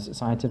something is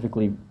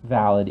scientifically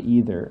valid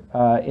either.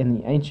 In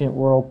the ancient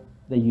world,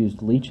 they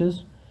used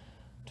leeches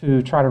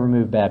to try to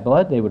remove bad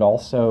blood. They would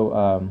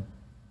also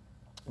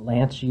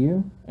lance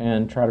you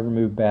and try to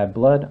remove bad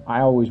blood. I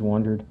always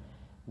wondered,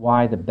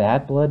 why the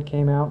bad blood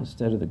came out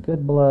instead of the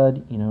good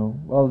blood. You know,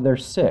 well, they're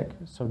sick,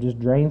 so just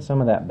drain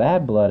some of that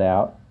bad blood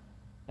out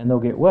and they'll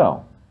get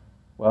well.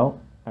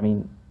 Well, I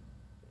mean,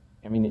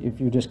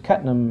 if you're just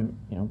cutting them,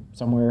 you know,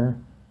 somewhere,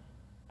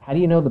 how do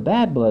you know the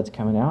bad blood's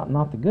coming out and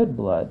not the good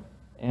blood?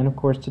 And of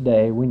course,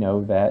 today we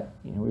know that,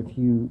 you know, if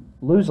you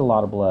lose a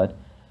lot of blood,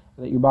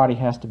 that your body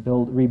has to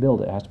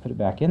rebuild it, has to put it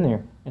back in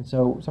there. And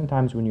so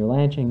sometimes when you're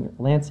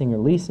lancing or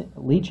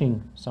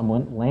leeching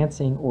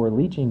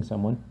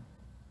someone,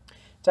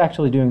 it's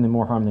actually doing them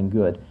more harm than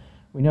good.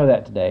 We know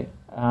that today.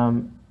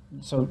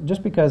 So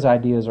just because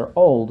ideas are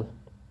old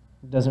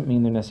doesn't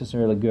mean they're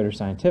necessarily good or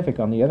scientific.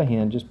 On the other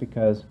hand, just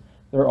because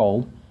they're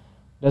old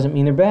doesn't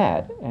mean they're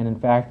bad. And in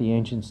fact, the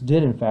ancients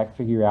did in fact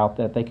figure out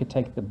that they could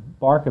take the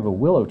bark of a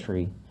willow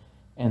tree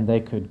and they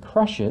could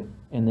crush it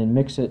and then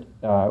mix it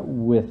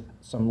with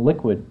some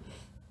liquid.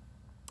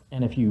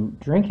 And if you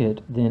drink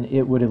it, then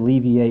it would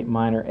alleviate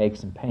minor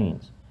aches and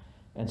pains.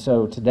 And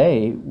so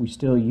today, we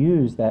still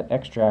use that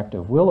extract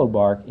of willow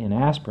bark in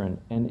aspirin,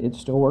 and it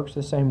still works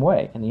the same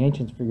way. And the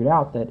ancients figured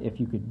out that if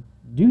you could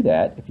do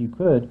that, if you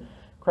could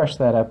crush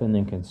that up and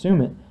then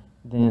consume it,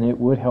 then it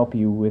would help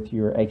you with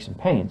your aches and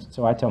pains.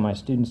 So I tell my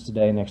students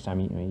today, next time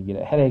you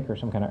get a headache or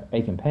some kind of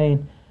ache and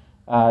pain,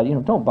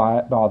 don't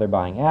bother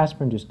buying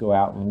aspirin. Just go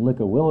out and lick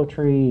a willow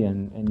tree,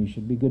 and you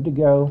should be good to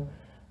go.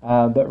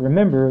 But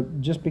remember,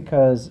 just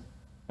because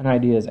an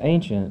idea is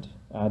ancient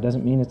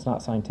doesn't mean it's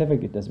not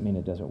scientific. It doesn't mean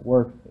it doesn't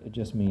work. It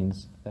just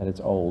means that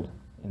it's old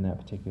in that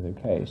particular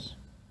case.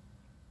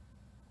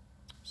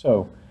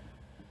 So,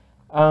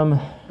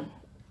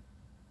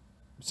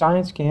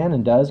 science can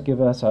and does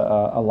give us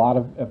a lot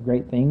of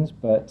great things,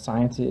 but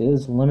science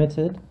is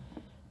limited.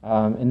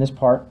 In this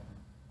part,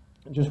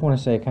 I just want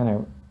to say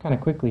kind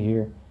of quickly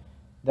here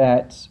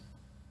that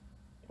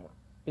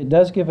it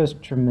does give us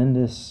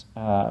tremendous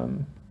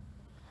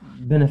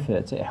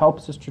benefits. It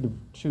helps us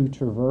to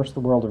traverse the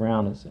world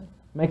around us. It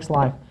makes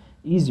life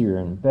easier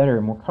and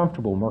better, more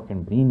comfortable, more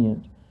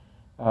convenient.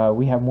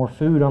 We have more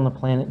food on the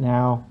planet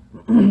now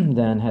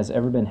than has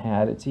ever been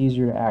had. It's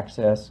easier to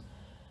access.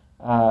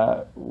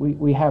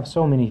 We have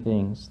so many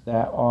things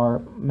that are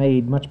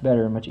made much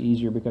better and much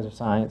easier because of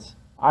science.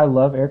 I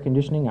love air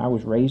conditioning. I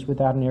was raised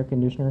without an air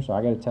conditioner, so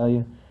I got to tell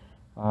you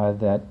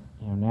that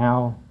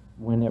now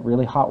when that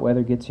really hot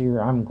weather gets here,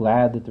 I'm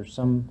glad that there's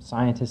some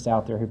scientists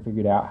out there who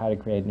figured out how to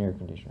create an air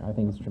conditioner. I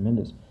think it's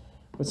tremendous.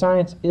 But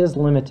science is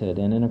limited,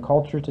 and in a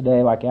culture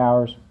today like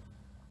ours,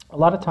 a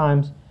lot of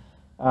times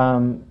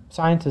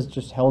science is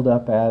just held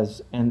up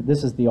as, and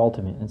this is the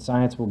ultimate, and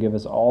science will give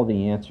us all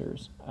the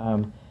answers.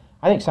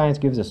 I think science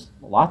gives us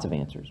lots of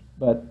answers,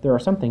 but there are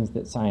some things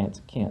that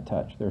science can't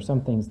touch. There are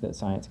some things that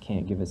science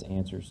can't give us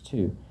answers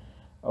to.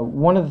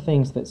 One of the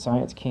things that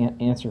science can't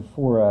answer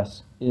for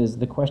us is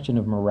the question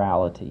of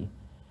morality.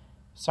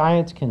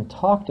 Science can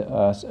talk to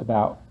us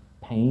about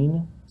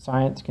pain.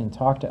 Science can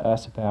talk to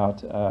us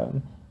about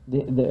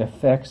the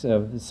effects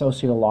of the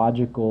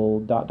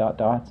sociological ...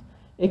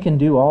 It can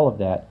do all of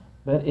that,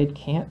 but it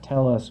can't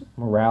tell us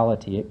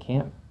morality. It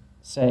can't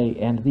say,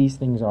 and these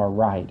things are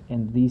right,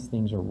 and these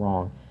things are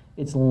wrong.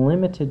 It's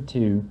limited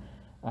to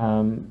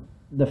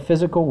the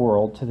physical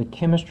world, to the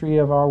chemistry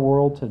of our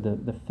world, to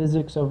the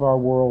physics of our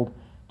world,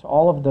 to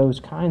all of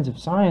those kinds of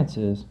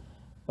sciences,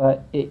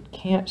 but it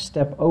can't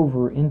step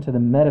over into the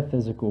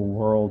metaphysical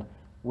world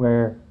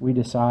where we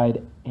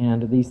decide,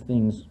 and these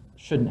things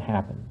shouldn't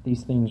happen.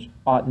 These things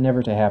ought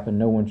never to happen.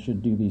 No one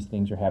should do these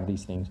things or have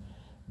these things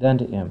done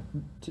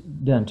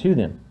to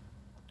them.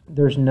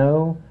 There's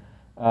no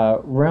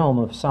realm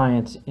of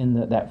science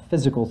in that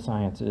physical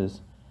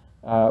sciences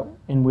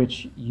in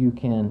which you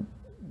can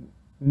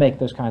make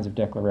those kinds of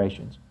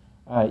declarations.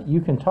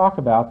 You can talk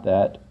about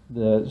that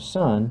the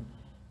sun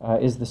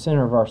is the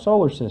center of our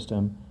solar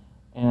system,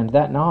 and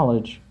that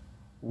knowledge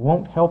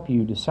won't help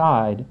you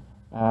decide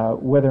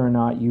whether or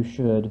not you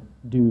should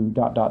do ...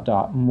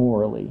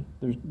 morally.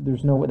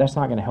 There's no, that's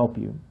not going to help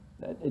you.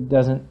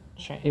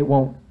 It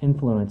won't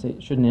influence.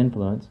 It shouldn't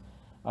influence.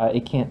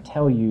 It can't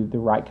tell you the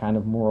right kind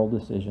of moral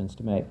decisions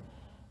to make.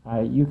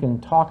 You can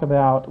talk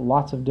about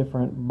lots of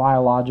different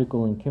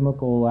biological and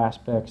chemical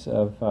aspects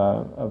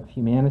of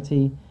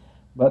humanity,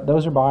 but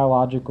those are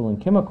biological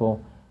and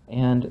chemical,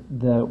 and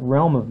the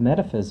realm of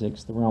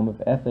metaphysics, the realm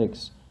of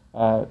ethics,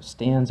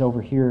 stands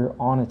over here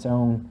on its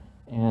own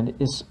and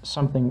is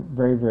something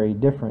very, very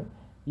different.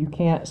 You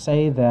can't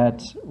say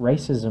that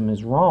racism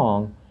is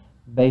wrong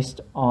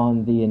based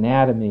on the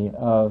anatomy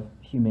of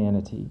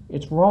humanity.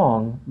 It's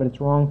wrong, but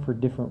it's wrong for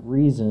different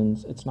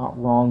reasons. It's not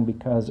wrong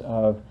because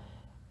of,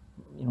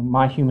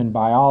 my human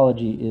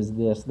biology is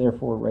this,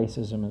 therefore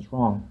racism is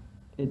wrong.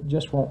 It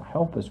just won't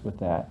help us with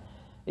that.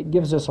 It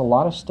gives us a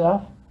lot of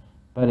stuff,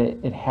 but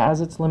it has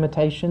its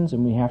limitations,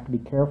 and we have to be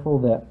careful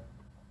that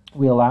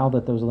we allow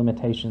that those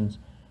limitations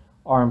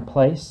are in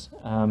place.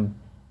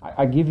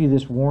 I give you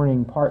this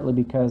warning partly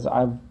because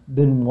I've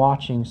been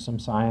watching some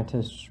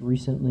scientists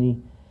recently,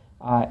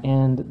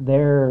 and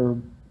they're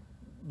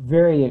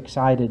very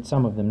excited,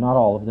 some of them, not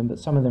all of them, but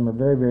some of them are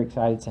very, very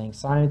excited, saying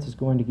science is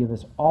going to give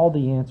us all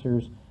the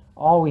answers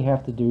all we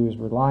have to do is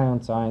rely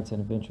on science,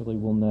 and eventually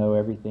we'll know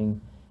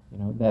everything,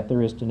 that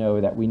there is to know,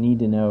 that we need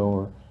to know,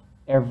 or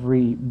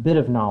every bit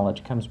of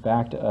knowledge comes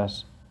back to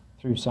us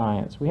through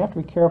science. We have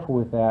to be careful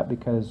with that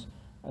because,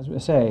 as we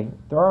say,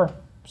 there are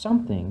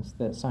some things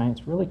that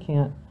science really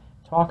can't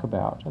talk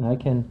about, and they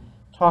can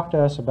talk to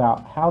us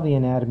about how the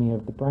anatomy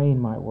of the brain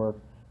might work,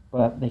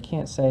 but they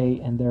can't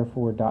say, and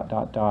therefore, ...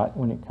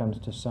 when it comes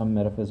to some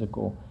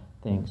metaphysical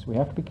things. We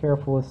have to be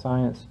careful with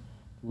science,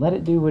 let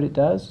it do what it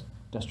does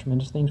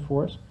tremendous things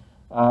for us,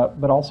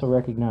 but also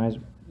recognize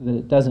that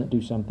it doesn't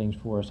do some things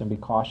for us, and be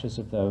cautious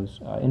of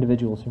those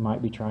individuals who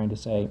might be trying to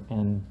say,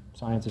 and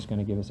science is going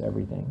to give us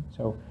everything.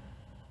 So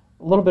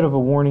a little bit of a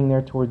warning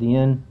there toward the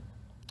end.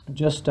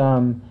 Just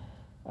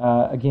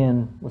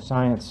again, with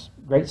science,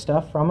 great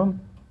stuff from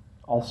them.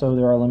 Also,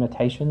 there are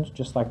limitations,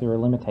 just like there are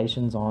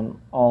limitations on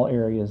all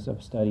areas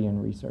of study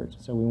and research.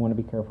 So we want to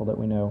be careful that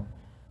we know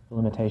the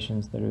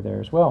limitations that are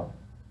there as well.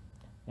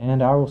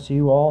 And I will see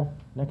you all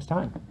next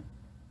time.